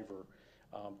it in Ivor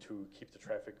to keep the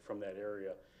traffic from that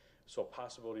area. So a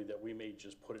possibility that we may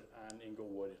just put it on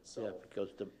Inglewood itself. Yeah,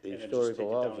 because the and then just historical take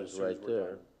it down house as is soon as right we're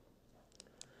there.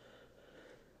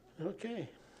 done. Okay.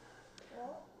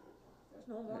 Well, there's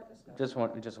no more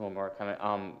discussion. Just one more comment.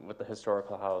 With the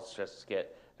historical house, just to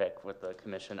get back with the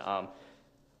commission,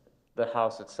 the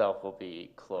house itself will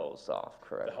be closed off,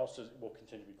 correct? The house will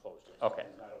continue to be closed. Okay.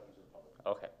 It's not open to the public.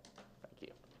 Okay, thank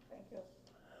you. Thank you.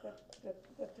 Good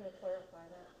to clarify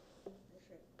that.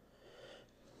 Appreciate it.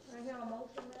 I have a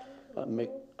motion then to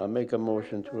approve. I'll make a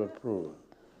motion to approve.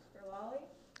 Mr. Lally,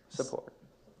 Support.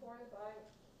 supported by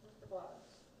Mr.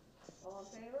 Blatts. All in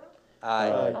favor? Aye.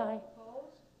 Aye.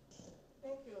 Opposed?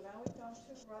 Thank you. Now we come to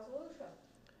resolution.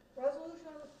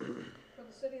 Resolution for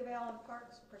the city of Allen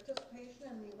Park's participation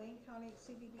in the Wayne County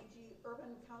CDBG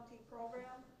Urban County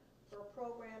Program for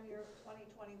program years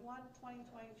 2021,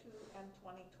 2022, and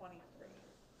 2023.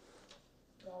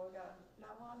 Well, we got a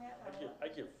memo on that. I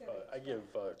give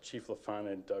Chief LaFawn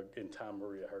and Doug and Tom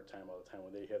Murray a hard time all the time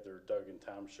when they have their Doug and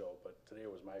Tom show, but today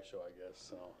was my show, I guess,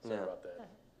 so sorry Yeah. about that.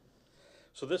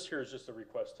 So this here is just a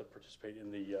request to participate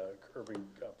in the urban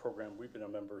program. We've been a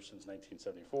member since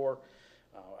 1974.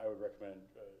 I would recommend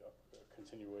a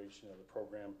continuation of the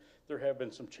program. There have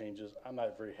been some changes. I'm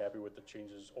not very happy with the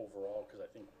changes overall because I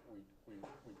think we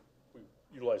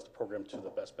utilized the program to the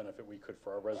best benefit we could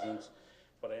for our residents,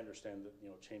 but I understand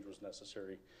that change was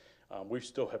necessary. We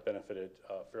still have benefited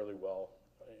fairly well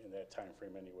in that time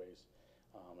frame anyways,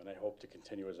 and I hope to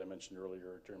continue, as I mentioned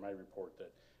earlier during my report,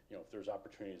 that if there's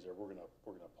opportunities there, we're gonna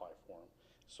apply for them.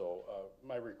 So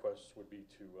my request would be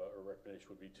or recommendation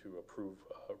would be to approve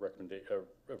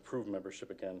membership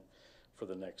again for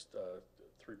the next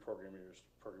 3 program years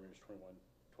 21,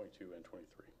 22, and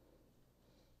 23.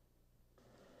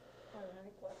 Are there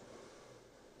any questions?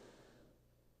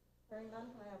 Hearing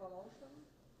none, can I have a motion?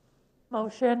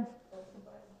 Motion. Motion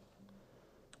by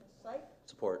Ms. Syke,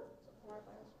 Support. supported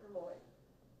by Mr. Lloyd.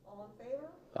 All in favor?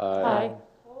 Aye.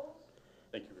 Opposed?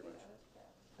 Thank you very much. That is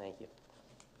passed. Thank you.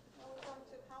 Now we come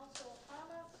to council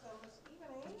comments this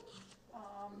evening.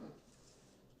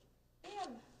 Dan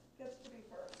gets to be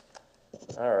first.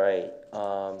 All right.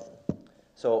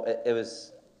 So it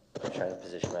was, I'm trying to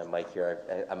position my mic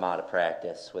here. I'm out of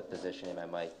practice with positioning my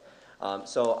mic.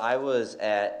 So I was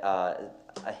at, and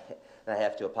I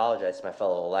have to apologize to my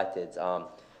fellow electeds.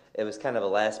 It was kind of a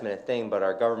last minute thing, but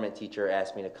our government teacher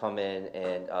asked me to come in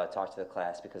and talk to the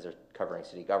class because they're covering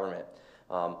city government.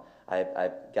 I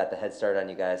got the head start on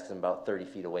you guys because I'm about 30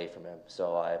 feet away from him,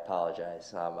 so I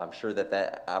apologize. I'm sure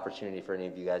that opportunity for any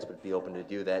of you guys would be open to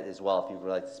do that as well if you would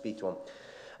like to speak to him.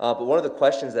 But one of the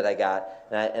questions that I got,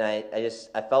 and I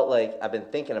felt like I've been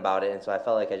thinking about it, and so I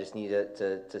felt like I just needed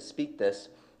to speak this,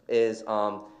 is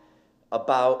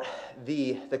about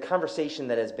the conversation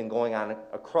that has been going on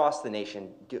across the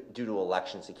nation due to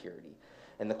election security.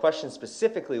 And the question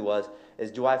specifically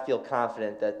is do I feel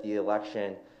confident that the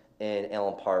election in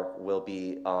Allen Park will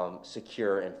be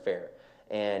secure and fair?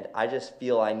 And I just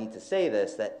feel I need to say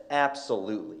this, that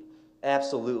absolutely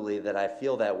that I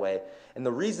feel that way. And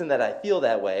the reason that I feel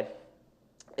that way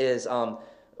is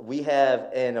we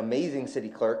have an amazing city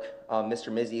clerk,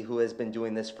 Mr. Mizzi, who has been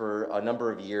doing this for a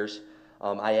number of years.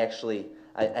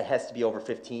 It has to be over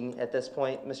 15 at this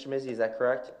point, Mr. Mizzi, is that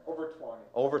correct? Over 20.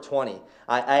 Over 20.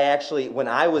 I actually, when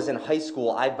I was in high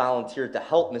school, I volunteered to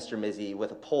help Mr. Mizzi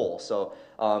with a poll. So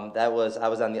I was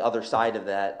on the other side of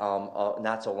that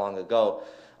not so long ago.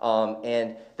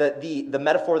 And the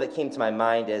metaphor that came to my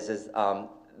mind is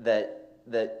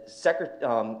that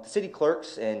city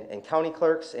clerks and county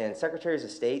clerks and secretaries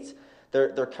of states,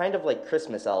 they're kind of like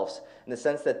Christmas elves in the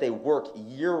sense that they work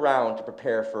year-round to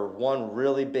prepare for one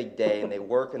really big day, and they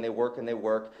work and they work and they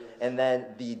work, and then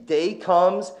the day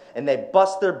comes and they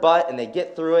bust their butt and they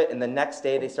get through it, and the next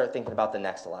day they start thinking about the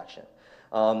next election.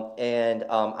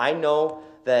 I know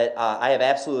that I have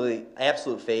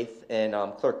absolute faith in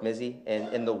Clerk Mizzi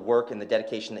and in the work and the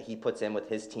dedication that he puts in with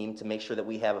his team to make sure that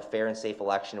we have a fair and safe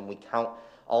election and we count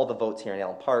all the votes here in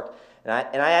Allen Park. And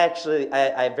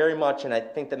I very much, and I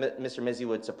think that Mr. Mizzi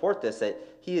would support this, that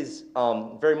he is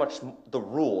very much the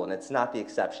rule and it's not the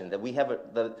exception, that we have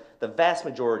the vast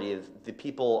majority of the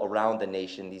people around the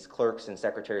nation, these clerks and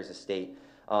secretaries of state,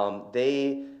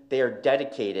 they are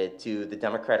dedicated to the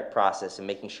democratic process and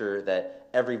making sure that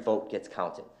every vote gets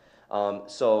counted.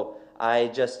 So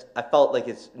I felt like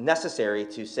it's necessary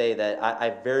to say that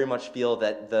I very much feel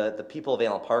that the people of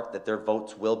Allen Park, that their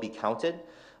votes will be counted,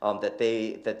 that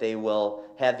they will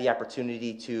have the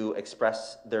opportunity to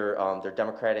express their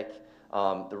democratic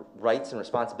the rights and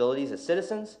responsibilities as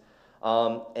citizens.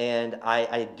 And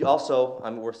I do also,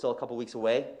 we're still a couple weeks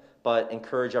away, but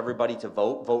encourage everybody to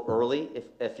vote early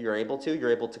if you're able to.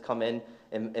 You're able to come in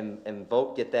and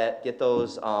vote, get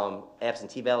those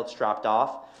absentee ballots dropped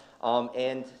off.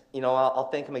 And I'll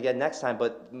thank him again next time.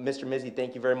 But Mr. Mizzi,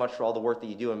 thank you very much for all the work that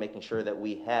you do in making sure that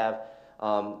we have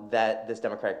this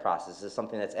democratic process. This is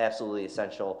something that's absolutely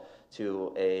essential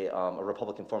to a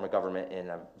Republican form of government, and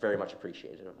I'm very much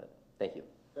appreciative of it. Thank you.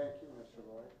 Thank you, Mr.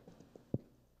 Lloyd.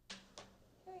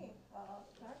 Okay,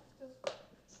 next is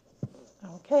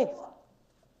Okay.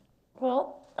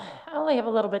 Well, I only have a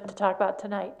little bit to talk about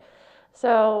tonight.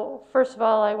 So first of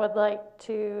all, I would like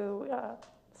to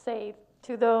say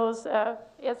to those, as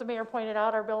the mayor pointed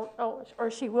out,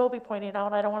 or she will be pointing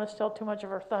out, I don't want to steal too much of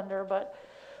her thunder, but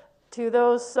to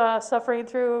those suffering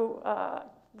through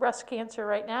breast cancer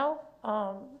right now,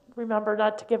 remember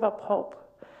not to give up hope,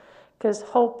 because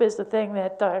hope is the thing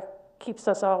that keeps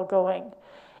us all going.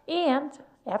 And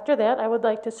after that, I would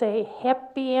like to say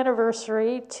happy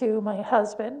anniversary to my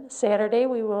husband. Saturday,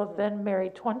 we will have been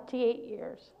married 28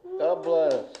 years. God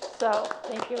bless. So,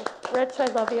 thank you. Rich, I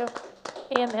love you.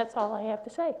 And that's all I have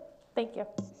to say. Thank you.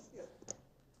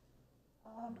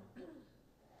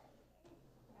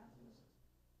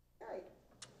 Gary.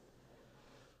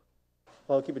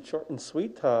 Well, I'll keep it short and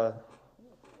sweet.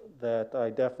 That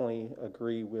I definitely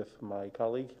agree with my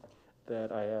colleague,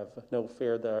 that I have no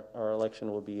fear that our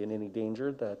election will be in any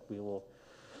danger, that we will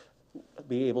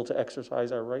be able to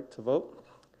exercise our right to vote,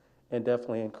 and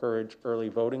definitely encourage early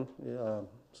voting.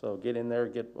 So get in there,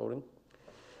 get voting.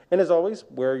 And as always,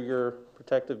 wear your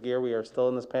protective gear. We are still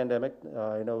in this pandemic.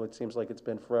 I know it seems like it's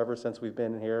been forever since we've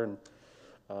been here,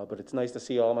 but it's nice to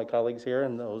see all my colleagues here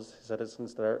and those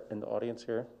citizens that are in the audience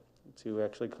here to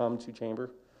actually come to chamber.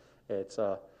 It's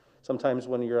sometimes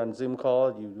when you're on Zoom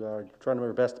call, you are trying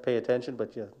your best to pay attention,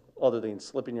 but other things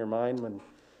slip in your mind,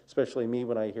 especially me,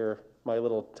 when I hear my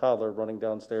little toddler running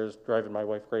downstairs driving my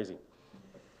wife crazy.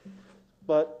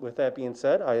 But with that being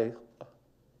said, I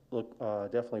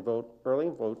definitely vote early,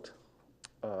 vote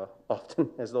often,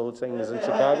 as the old saying is in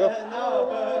Chicago.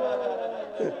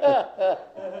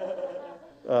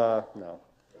 No.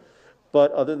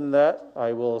 But other than that,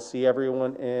 I will see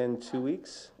everyone in 2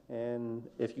 weeks. And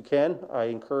if you can, I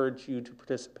encourage you to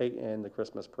participate in the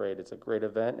Christmas parade. It's a great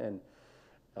event and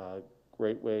a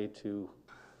great way to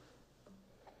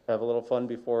have a little fun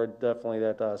before definitely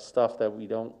that stuff that we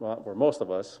don't want, or most of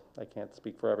us. I can't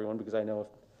speak for everyone because I know if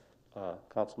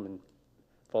Councilman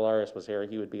Valarius was here,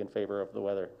 he would be in favor of the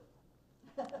weather.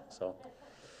 So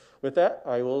with that,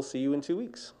 I will see you in 2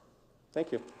 weeks.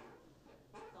 Thank you.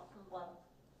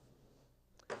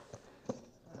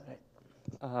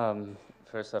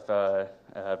 First off,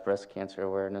 Breast Cancer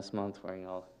Awareness Month, wearing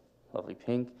all lovely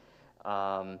pink.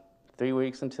 3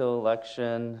 weeks until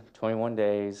election, 21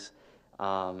 days.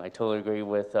 I totally agree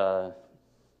with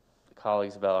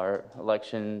colleagues about our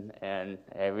election, and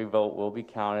every vote will be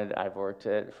counted. I've worked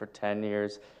it for 10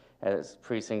 years as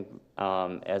precinct,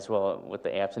 as well with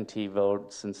the absentee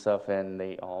votes and stuff, and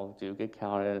they all do get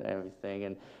counted and everything,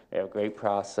 and we have a great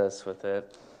process with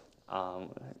it.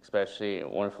 Especially a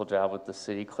wonderful job with the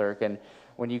city clerk. And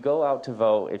when you go out to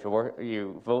vote, if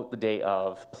you vote the day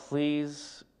of,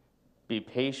 please be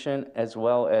patient as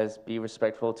well as be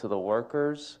respectful to the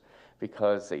workers,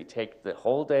 because they take the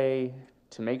whole day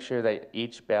to make sure that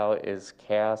each ballot is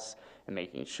cast and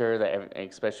making sure that,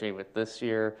 especially with this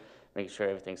year, making sure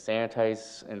everything's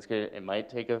sanitized, and it might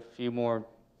take a few more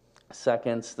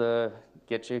seconds to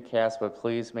get you cast, but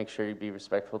please make sure you be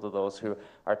respectful to those who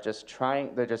are just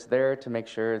trying, they're just there to make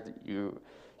sure that you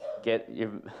get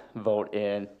your vote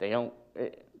in. They don't,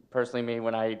 personally, me,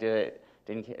 when I did it,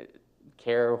 didn't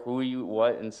care who you,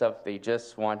 what and stuff, they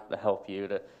just want to help you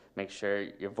to make sure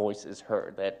your voice is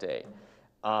heard that day.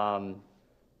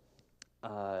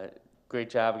 Great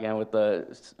job again with the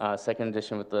second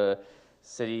edition with the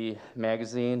city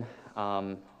magazine.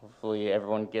 Hopefully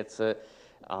everyone gets it.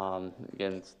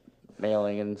 Again, it's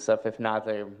mailing and stuff. If not,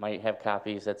 they might have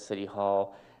copies at City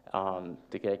Hall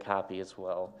to get a copy as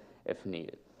well if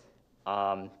needed.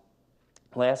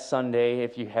 Last Sunday,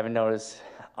 if you haven't noticed,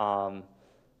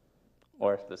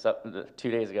 or this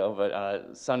 2 days ago,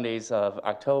 but Sundays of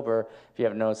October, if you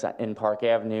haven't noticed, in Park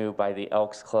Avenue by the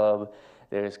Elks Club,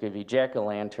 there's going to be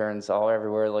jack-o'-lanterns all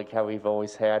everywhere like how we've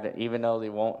always had. And even though they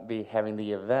won't be having the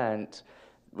event,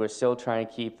 we're still trying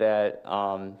to keep that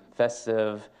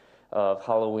festive of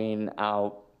Halloween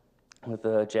out with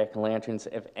the jack-o'-lanterns.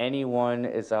 If anyone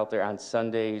is out there on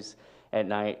Sundays at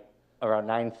night around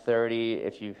 9:30,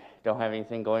 if you don't have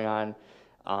anything going on,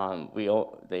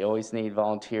 they always need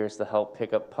volunteers to help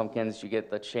pick up pumpkins. You get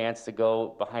the chance to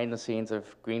go behind the scenes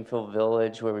of Greenfield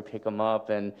Village where we pick them up,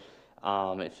 and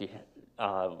if you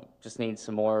just need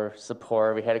some more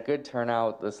support. We had a good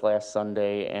turnout this last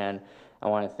Sunday, and I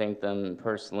want to thank them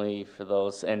personally for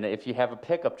those. And if you have a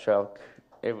pickup truck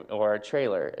or a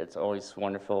trailer, it's always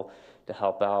wonderful to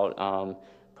help out.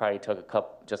 Probably took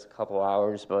just a couple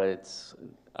hours, but it's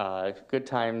good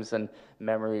times and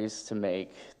memories to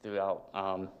make throughout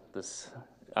this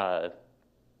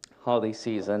holiday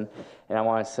season. And I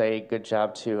want to say good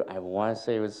job to, I want to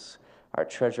say it was our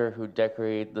treasurer who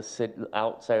decorated the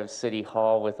outside of City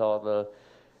Hall with all the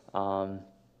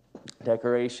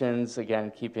decorations.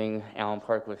 Again, keeping Allen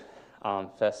Park with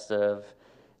festive,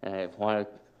 and I want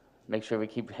to make sure we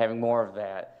keep having more of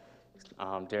that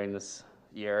during this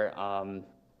year.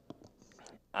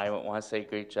 I want to say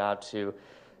great job to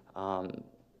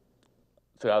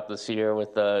throughout this year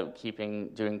with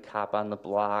doing Cop on the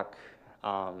Block.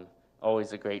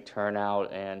 Always a great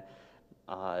turnout, and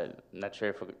not sure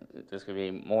if there's going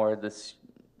to be more this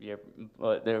year,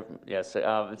 but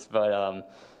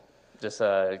just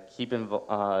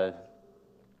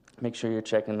make sure you're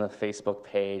checking the Facebook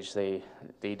page. They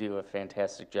do a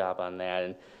fantastic job on that,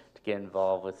 and to get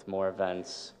involved with more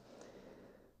events.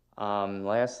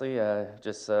 Lastly,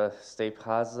 just stay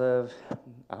positive,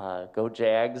 go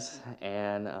Jags,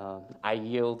 and I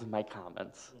yield my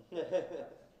comments. Thank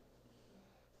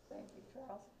you,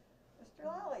 Charles. Mr.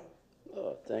 Lally?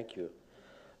 Oh, thank you.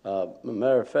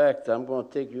 Matter of fact, I'm going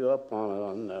to take you up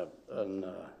on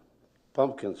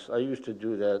pumpkins. I used to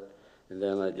do that, and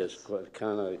then I just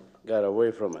kind of got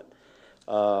away from it.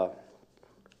 I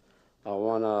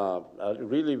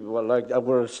really would like, I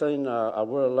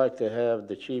would like to have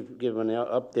the chief give an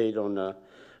update on the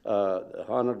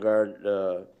Honor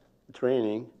Guard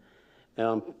training, and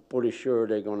I'm pretty sure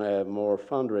they're going to have more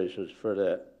fundraisers for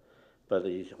that, but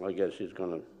I guess he's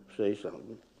going to say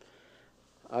something.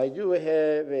 I do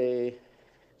have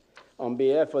on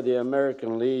behalf of the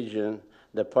American Legion,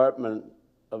 Department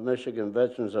of Michigan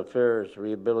Veterans Affairs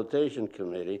Rehabilitation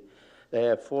Committee, they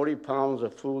have 40 pounds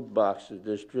of food boxes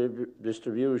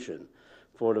distribution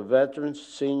for the veterans,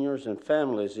 seniors, and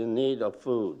families in need of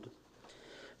food.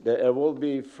 It will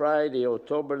be Friday,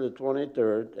 October the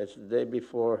 23rd. That's the day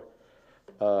before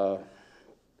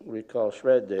we call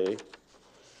Shred Day,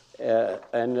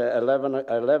 and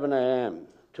 11 a.m.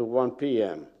 to 1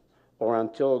 p.m. or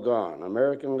until gone.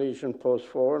 American Legion Post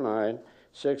 409,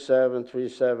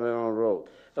 6737 on Road.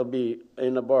 It'll be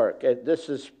in the Bark. This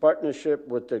is partnership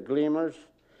with the Gleamers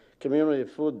Community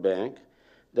Food Bank.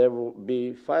 There will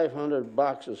be 500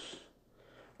 boxes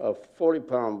of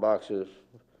 40-pound boxes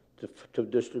to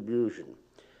distribution.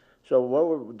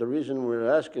 So the reason we're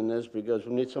asking this, because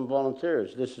we need some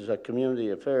volunteers. This is a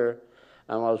community affair,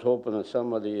 and I was hoping that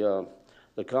some of the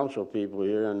council people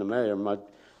here and the mayor might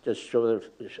just show their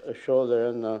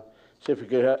and see if we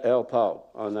could help out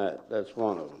on that. That's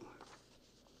one of them.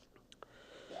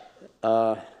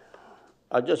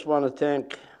 I just want to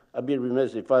thank, I'd be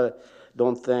remiss if I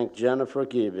don't thank Jennifer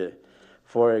Kiebe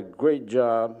for a great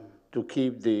job to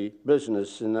keep the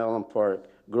business in Allen Park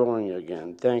growing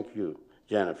again. Thank you,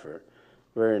 Jennifer.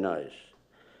 Very nice.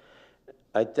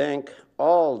 I thank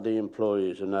all the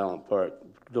employees in Allen Park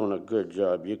doing a good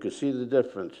job. You can see the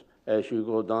difference as you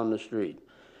go down the street.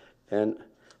 And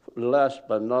last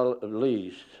but not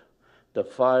least, the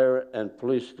fire and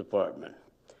police department.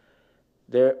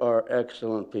 They are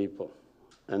excellent people,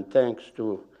 and thanks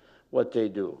to what they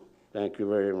do. Thank you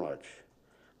very much.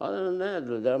 Other than that,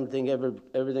 I think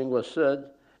everything was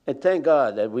said. And thank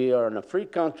God that we are in a free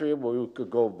country where we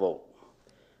could go vote.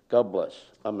 God bless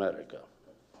America.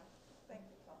 Thank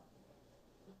you, Tom.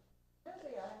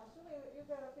 Lindsay, I'm assuming that you've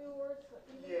got a few words that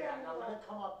you Yeah, and I'm gonna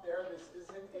come up there, this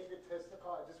isn't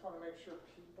egotistical, I just wanna make sure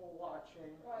people watching,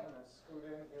 I'm Right. gonna scoot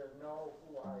in here, know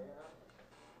who I am.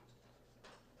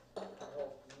 I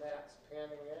hope Matt's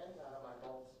panning in, not on my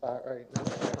mouth spot right now.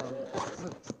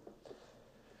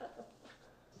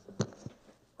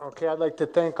 Okay, I'd like to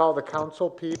thank all the council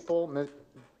people.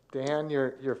 Dan,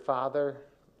 your father,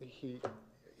 you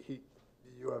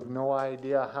have no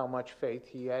idea how much faith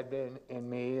he had in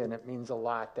me, and it means a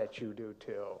lot that you do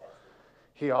too.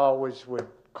 He always would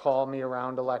call me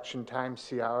around election time,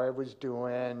 see how I was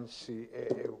doing,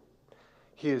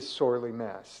 he is sorely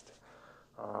missed.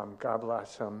 God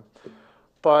bless him.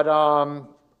 But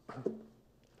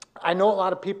I know a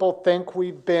lot of people think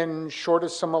we've been short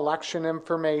of some election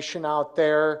information out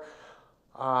there.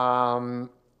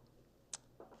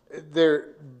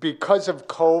 Because of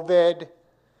COVID,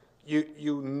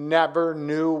 you never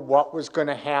knew what was going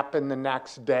to happen the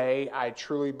next day. I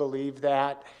truly believe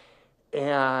that.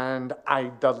 And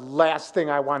the last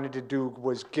thing I wanted to do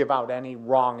was give out any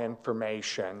wrong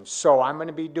information. So I'm going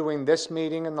to be doing this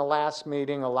meeting and the last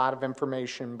meeting, a lot of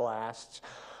information blasts.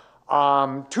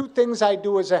 Two things I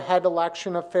do as a head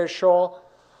election official,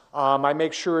 I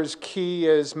make sure is key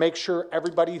is make sure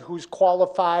everybody who's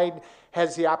qualified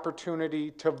has the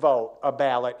opportunity to vote a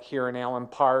ballot here in Allen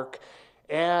Park.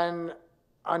 And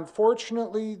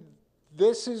unfortunately,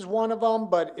 this is one of them,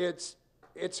 but it's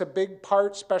a big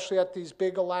part, especially at these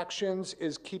big elections,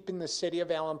 is keeping the city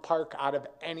of Allen Park out of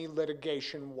any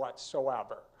litigation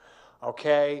whatsoever,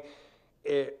 okay?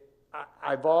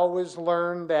 I've always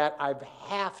learned that I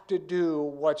have to do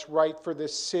what's right for the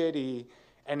city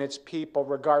and its people,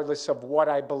 regardless of what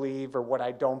I believe or what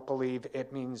I don't believe.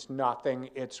 It means nothing.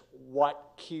 It's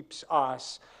what keeps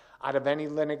us out of any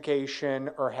litigation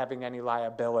or having any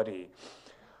liability.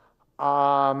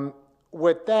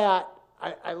 With that,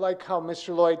 I like how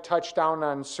Mr. Lloyd touched down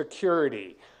on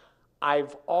security.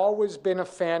 I've always been a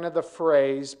fan of the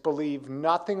phrase, believe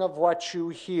nothing of what you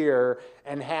hear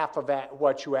and half of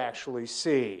what you actually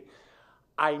see.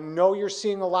 I know you're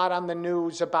seeing a lot on the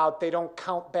news about they don't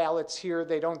count ballots here,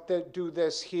 they don't do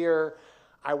this here.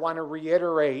 I want to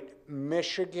reiterate,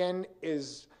 Michigan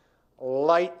is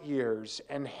light years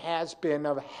and has been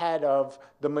ahead of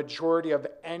the majority of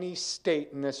any state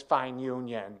in this fine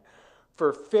union.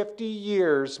 For 50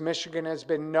 years, Michigan has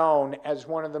been known as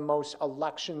one of the most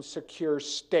election-secure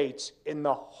states in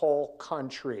the whole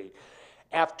country.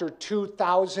 After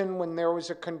 2000, when there was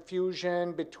a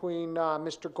confusion between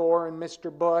Mr. Gore and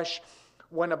Mr. Bush,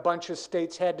 when a bunch of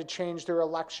states had to change their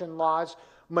election laws,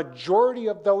 majority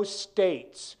of those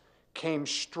states came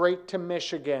straight to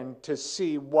Michigan to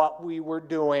see what we were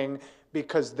doing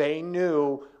because they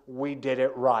knew we did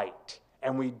it right,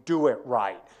 and we do it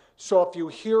right. So if you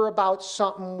hear about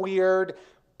something weird,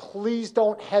 please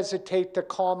don't hesitate to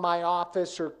call my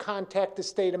office or contact the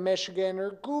state of Michigan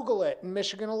or Google it in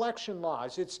Michigan election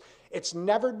laws. It's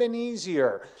never been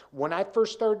easier. When I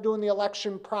first started doing the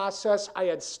election process, I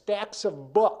had stacks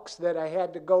of books that I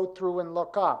had to go through and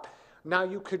look up. Now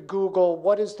you could Google,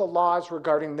 what is the laws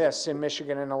regarding this in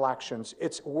Michigan in elections?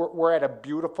 We're at a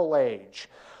beautiful age.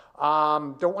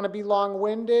 Don't want to be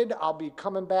long-winded. I'll be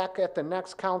coming back at the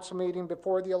next council meeting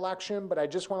before the election, but I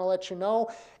just want to let you know,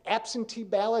 absentee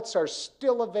ballots are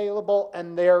still available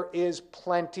and there is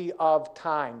plenty of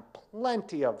time,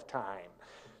 plenty of time.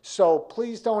 So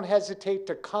please don't hesitate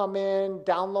to come in,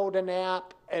 download an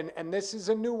app, and this is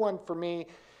a new one for me.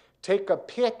 Take a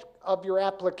pic of your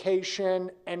application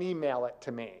and email it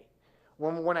to me.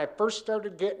 When I first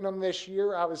started getting them this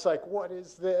year, I was like, what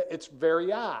is this? It's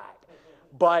very odd.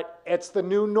 But it's the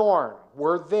new norm.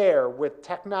 We're there with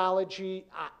technology.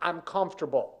 I'm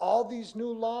comfortable. All these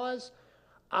new laws,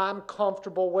 I'm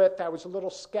comfortable with. That was a little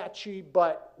sketchy,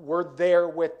 but we're there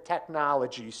with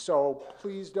technology. So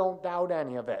please don't doubt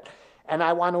any of it. And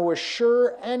I want to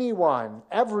assure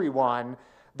everyone,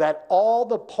 that all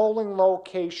the polling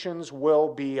locations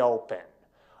will be open.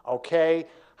 Okay?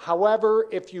 However,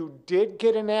 if you did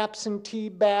get an absentee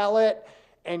ballot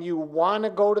and you want to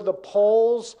go to the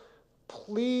polls,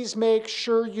 please make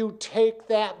sure you take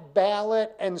that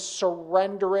ballot and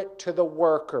surrender it to the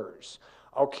workers.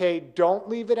 Okay, don't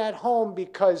leave it at home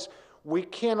because we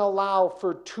can't allow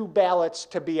for 2 ballots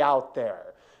to be out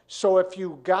there. So if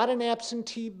you got an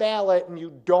absentee ballot and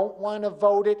you don't want to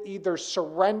vote it, either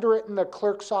surrender it in the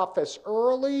clerk's office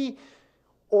early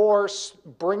or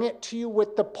bring it to you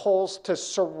with the polls to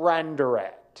surrender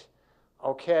it.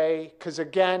 Okay? Because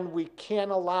again, we can't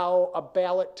allow a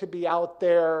ballot to be out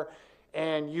there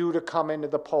and you to come into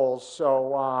the polls.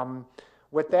 So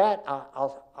with that,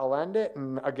 I'll end it.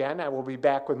 And again, I will be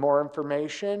back with more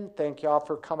information. Thank you all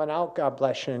for coming out. God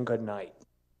bless you and good night.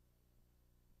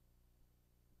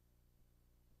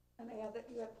 An ad that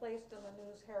you had placed in the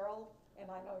News Herald, and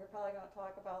I know you're probably gonna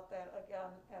talk about that again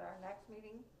at our next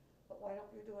meeting, but why don't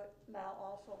you do it now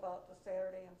also about the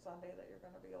Saturday and Sunday that you're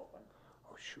gonna be open?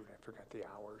 Oh shoot, I forgot the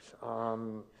hours.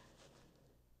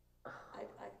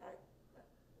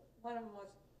 One of them was,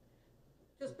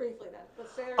 just briefly then, the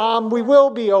Saturday. We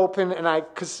will be open, and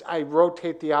because I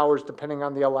rotate the hours depending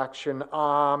on the election.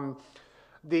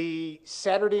 The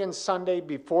Saturday and Sunday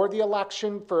before the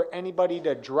election for anybody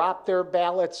to drop their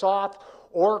ballots off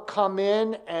or come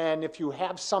in, and if you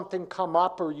have something come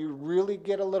up or you really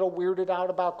get a little weirded out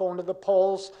about going to the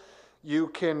polls, you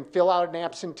can fill out an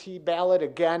absentee ballot.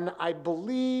 Again, I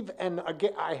believe, and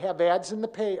again, I have ads in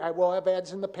the I will have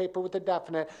ads in the paper with a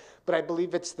definite, but I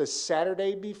believe it's the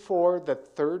Saturday before, the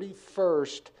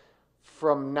 31st,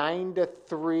 from 9 to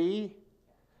 3,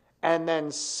 and then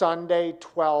Sunday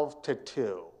 12 to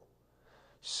 2.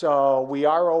 So we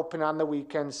are open on the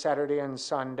weekend, Saturday and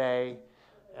Sunday,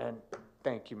 and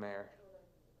thank you, Mayor.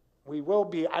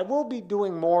 I will be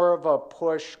doing more of a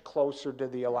push closer to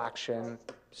the election,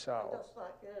 so. I just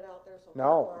thought, get it out there so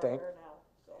No, people are aware now,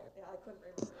 so, yeah, I couldn't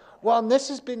remember. Well, and this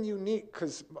has been unique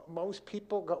because most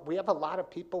people we have a lot of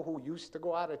people who used to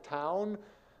go out of town,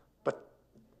 but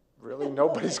really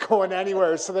nobody's going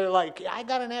anywhere. So they're like, I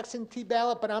got an absentee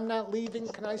ballot, but I'm not leaving.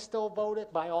 Can I still vote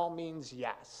it? By all means,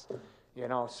 yes. You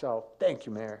know, so thank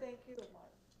you, Mayor. Thank you,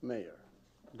 Mark. Mayor,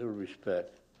 due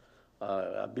respect,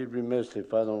 I'd be remiss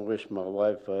if I don't wish my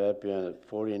wife a happy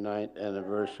 49th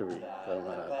anniversary. I'm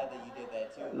glad that you did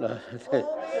that too.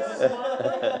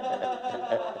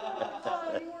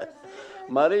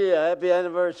 Maria, happy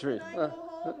anniversary.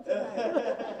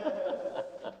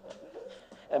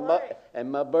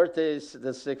 And my birthday is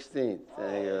the 16th.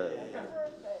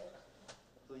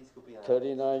 Please go beyond.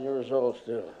 39 years old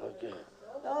still. Okay.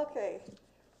 Okay,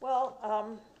 well,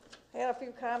 I had a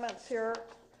few comments here.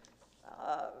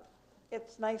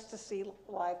 It's nice to see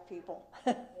live people,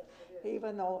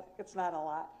 even though it's not a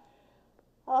lot.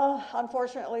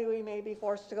 Unfortunately, we may be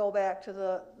forced to go back to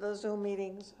the Zoom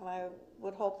meetings, and I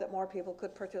would hope that more people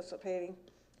could participate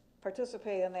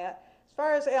in that. As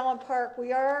far as Allen Park,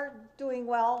 we are doing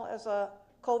well as a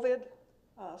COVID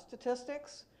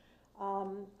statistics.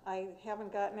 I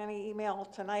haven't gotten any email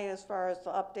tonight as far as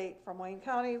the update from Wayne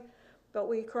County, but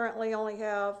we currently only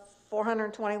have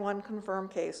 421 confirmed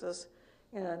cases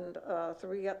and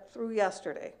through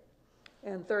yesterday,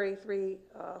 and 33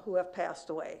 who have passed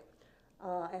away.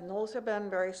 And those have been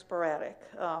very sporadic.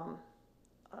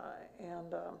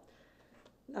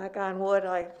 Knock on wood,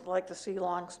 I'd like to see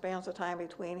long spans of time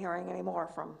between hearing any more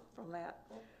from that.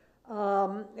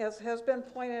 As has been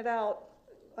pointed out,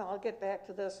 I'll get back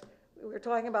to this. We were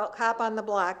talking about cop on the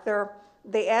block.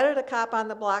 They added a cop on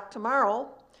the block tomorrow.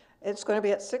 It's going to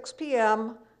be at 6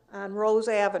 p.m. on Rose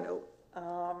Avenue.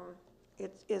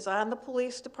 It is on the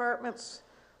police department's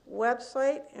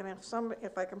website, and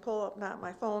if I can pull up, not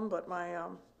my phone, but my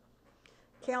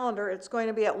calendar, it's going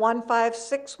to be at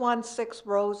 15616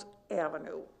 Rose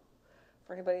Avenue.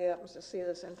 For anybody who happens to see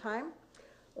this in time,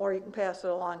 or you can pass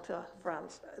it along to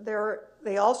friends.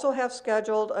 They also have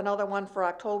scheduled another one for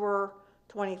October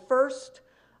 21st.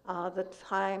 The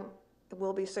time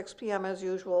will be 6 p.m. as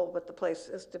usual, but the place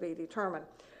is to be determined.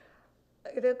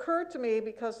 It occurred to me,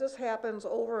 because this happens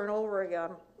over and over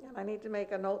again, and I need to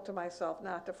make a note to myself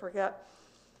not to forget.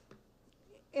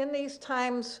 In these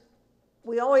times,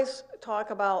 we always talk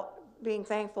about being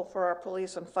thankful for our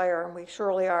police and fire, and we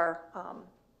surely are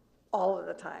all of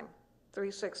the time,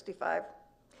 365.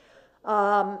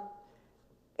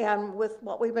 And with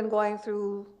what we've been going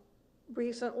through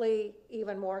recently,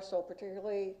 even more so,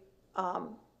 particularly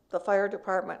the fire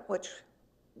department, which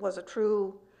was a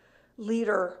true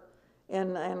leader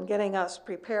in getting us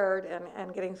prepared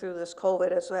and getting through this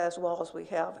COVID as well as we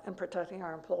have, and protecting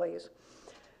our employees.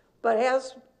 But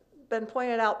as been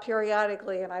pointed out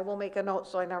periodically, and I will make a note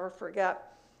so I never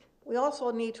forget, we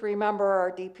also need to remember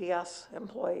our DPS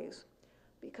employees,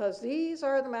 because these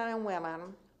are the men and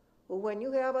women who, when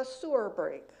you have a sewer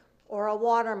break or a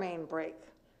water main break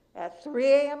at 3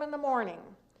 a.m. in the morning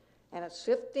and it's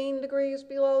 15 degrees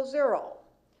below zero,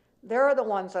 they're the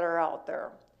ones that are out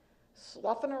there.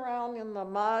 sloughing around in the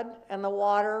mud and the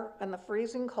water and the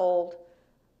freezing cold,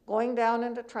 going down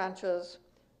into trenches,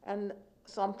 and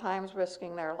sometimes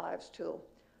risking their lives too.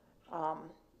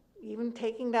 Even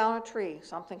taking down a tree,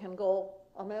 something can go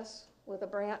amiss with a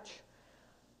branch.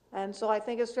 And so I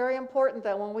think it's very important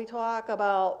that when we talk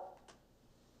about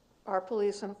our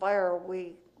police and fire,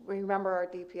 we remember our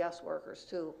DPS workers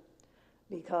too,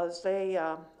 because they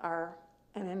are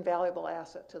an invaluable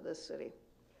asset to this city.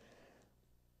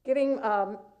 Getting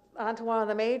onto one of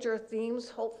the major themes,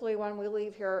 hopefully when we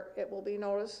leave here, it will be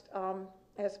noticed.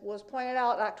 As was pointed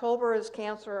out, October is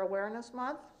Cancer Awareness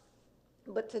Month,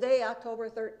 but today, October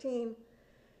 13,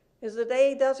 is the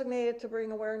day designated to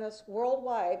bring awareness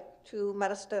worldwide to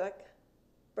metastatic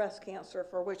breast cancer,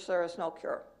 for which there is no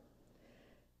cure.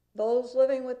 Those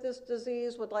living with this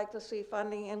disease would like to see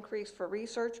funding increase for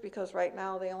research, because right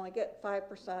now they only get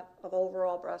 5% of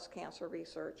overall breast cancer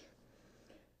research.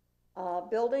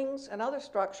 Buildings and other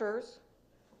structures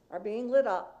are being lit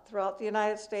up throughout the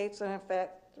United States and in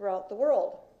fact throughout the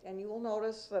world. And you will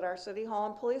notice that our City Hall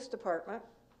and Police Department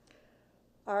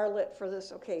are lit for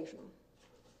this occasion.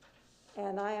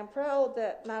 And I am proud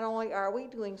that not only are we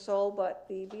doing so, but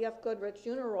the B.F. Goodrich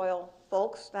Uniroyal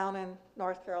folks down in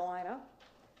North Carolina,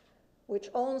 which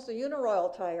owns the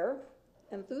Uniroyal tire,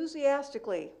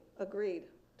 enthusiastically agreed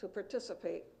to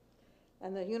participate.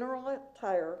 And the Uniroyal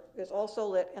tire is also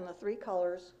lit in the 3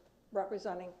 colors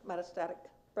representing metastatic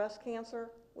breast cancer,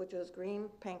 which is green,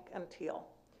 pink, and teal.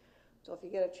 So if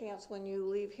you get a chance when you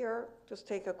leave here, just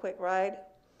take a quick ride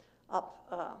up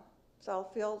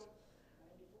Southfield,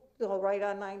 go right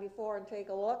on 94 and take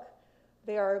a look.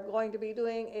 They are going to be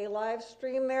doing a live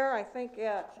stream there, I think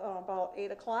at about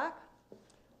 8 o'clock.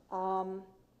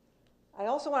 I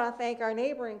also want to thank our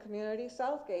neighboring community,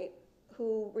 Southgate,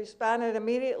 who responded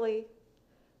immediately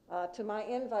to my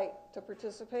invite to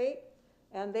participate,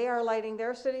 and they are lighting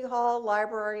their city hall,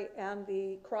 library, and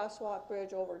the crosswalk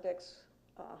bridge over Dix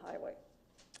Highway.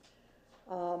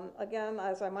 Again,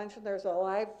 as I mentioned, there's a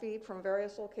live feed from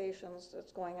various locations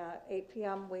that's going on at 8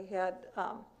 p.m. We had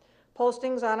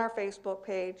postings on our Facebook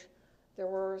page. There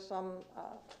were some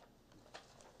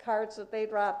cards that they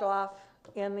dropped off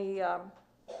in the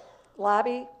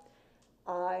lobby.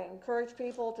 I encourage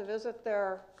people to visit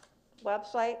their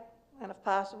website and if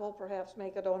possible, perhaps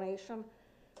make a donation.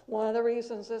 One of the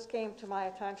reasons this came to my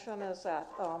attention is that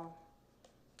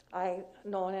I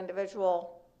know an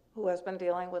individual who has been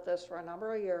dealing with this for a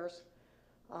number of years,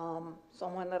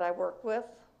 someone that I work with,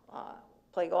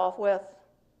 play golf with,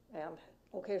 and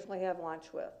occasionally have lunch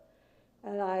with.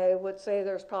 And I would say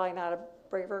there's probably not a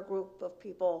braver group of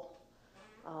people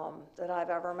that I've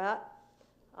ever met.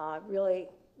 I really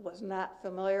was not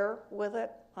familiar with it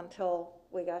until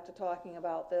we got to talking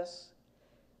about this.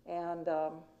 And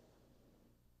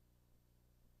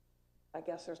I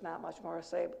guess there's not much more to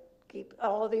say. Keep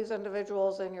all of these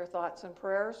individuals in your thoughts and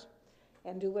prayers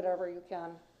and do whatever you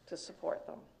can to support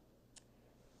them.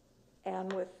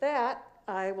 And with that,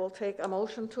 I will take a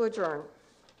motion to adjourn.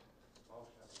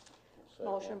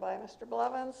 Motion by Mr.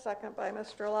 Blevins, second by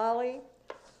Mr. Lally.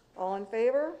 All in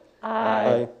favor?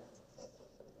 Aye.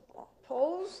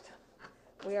 Opposed?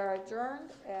 We are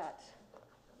adjourned at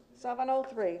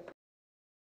 7:03.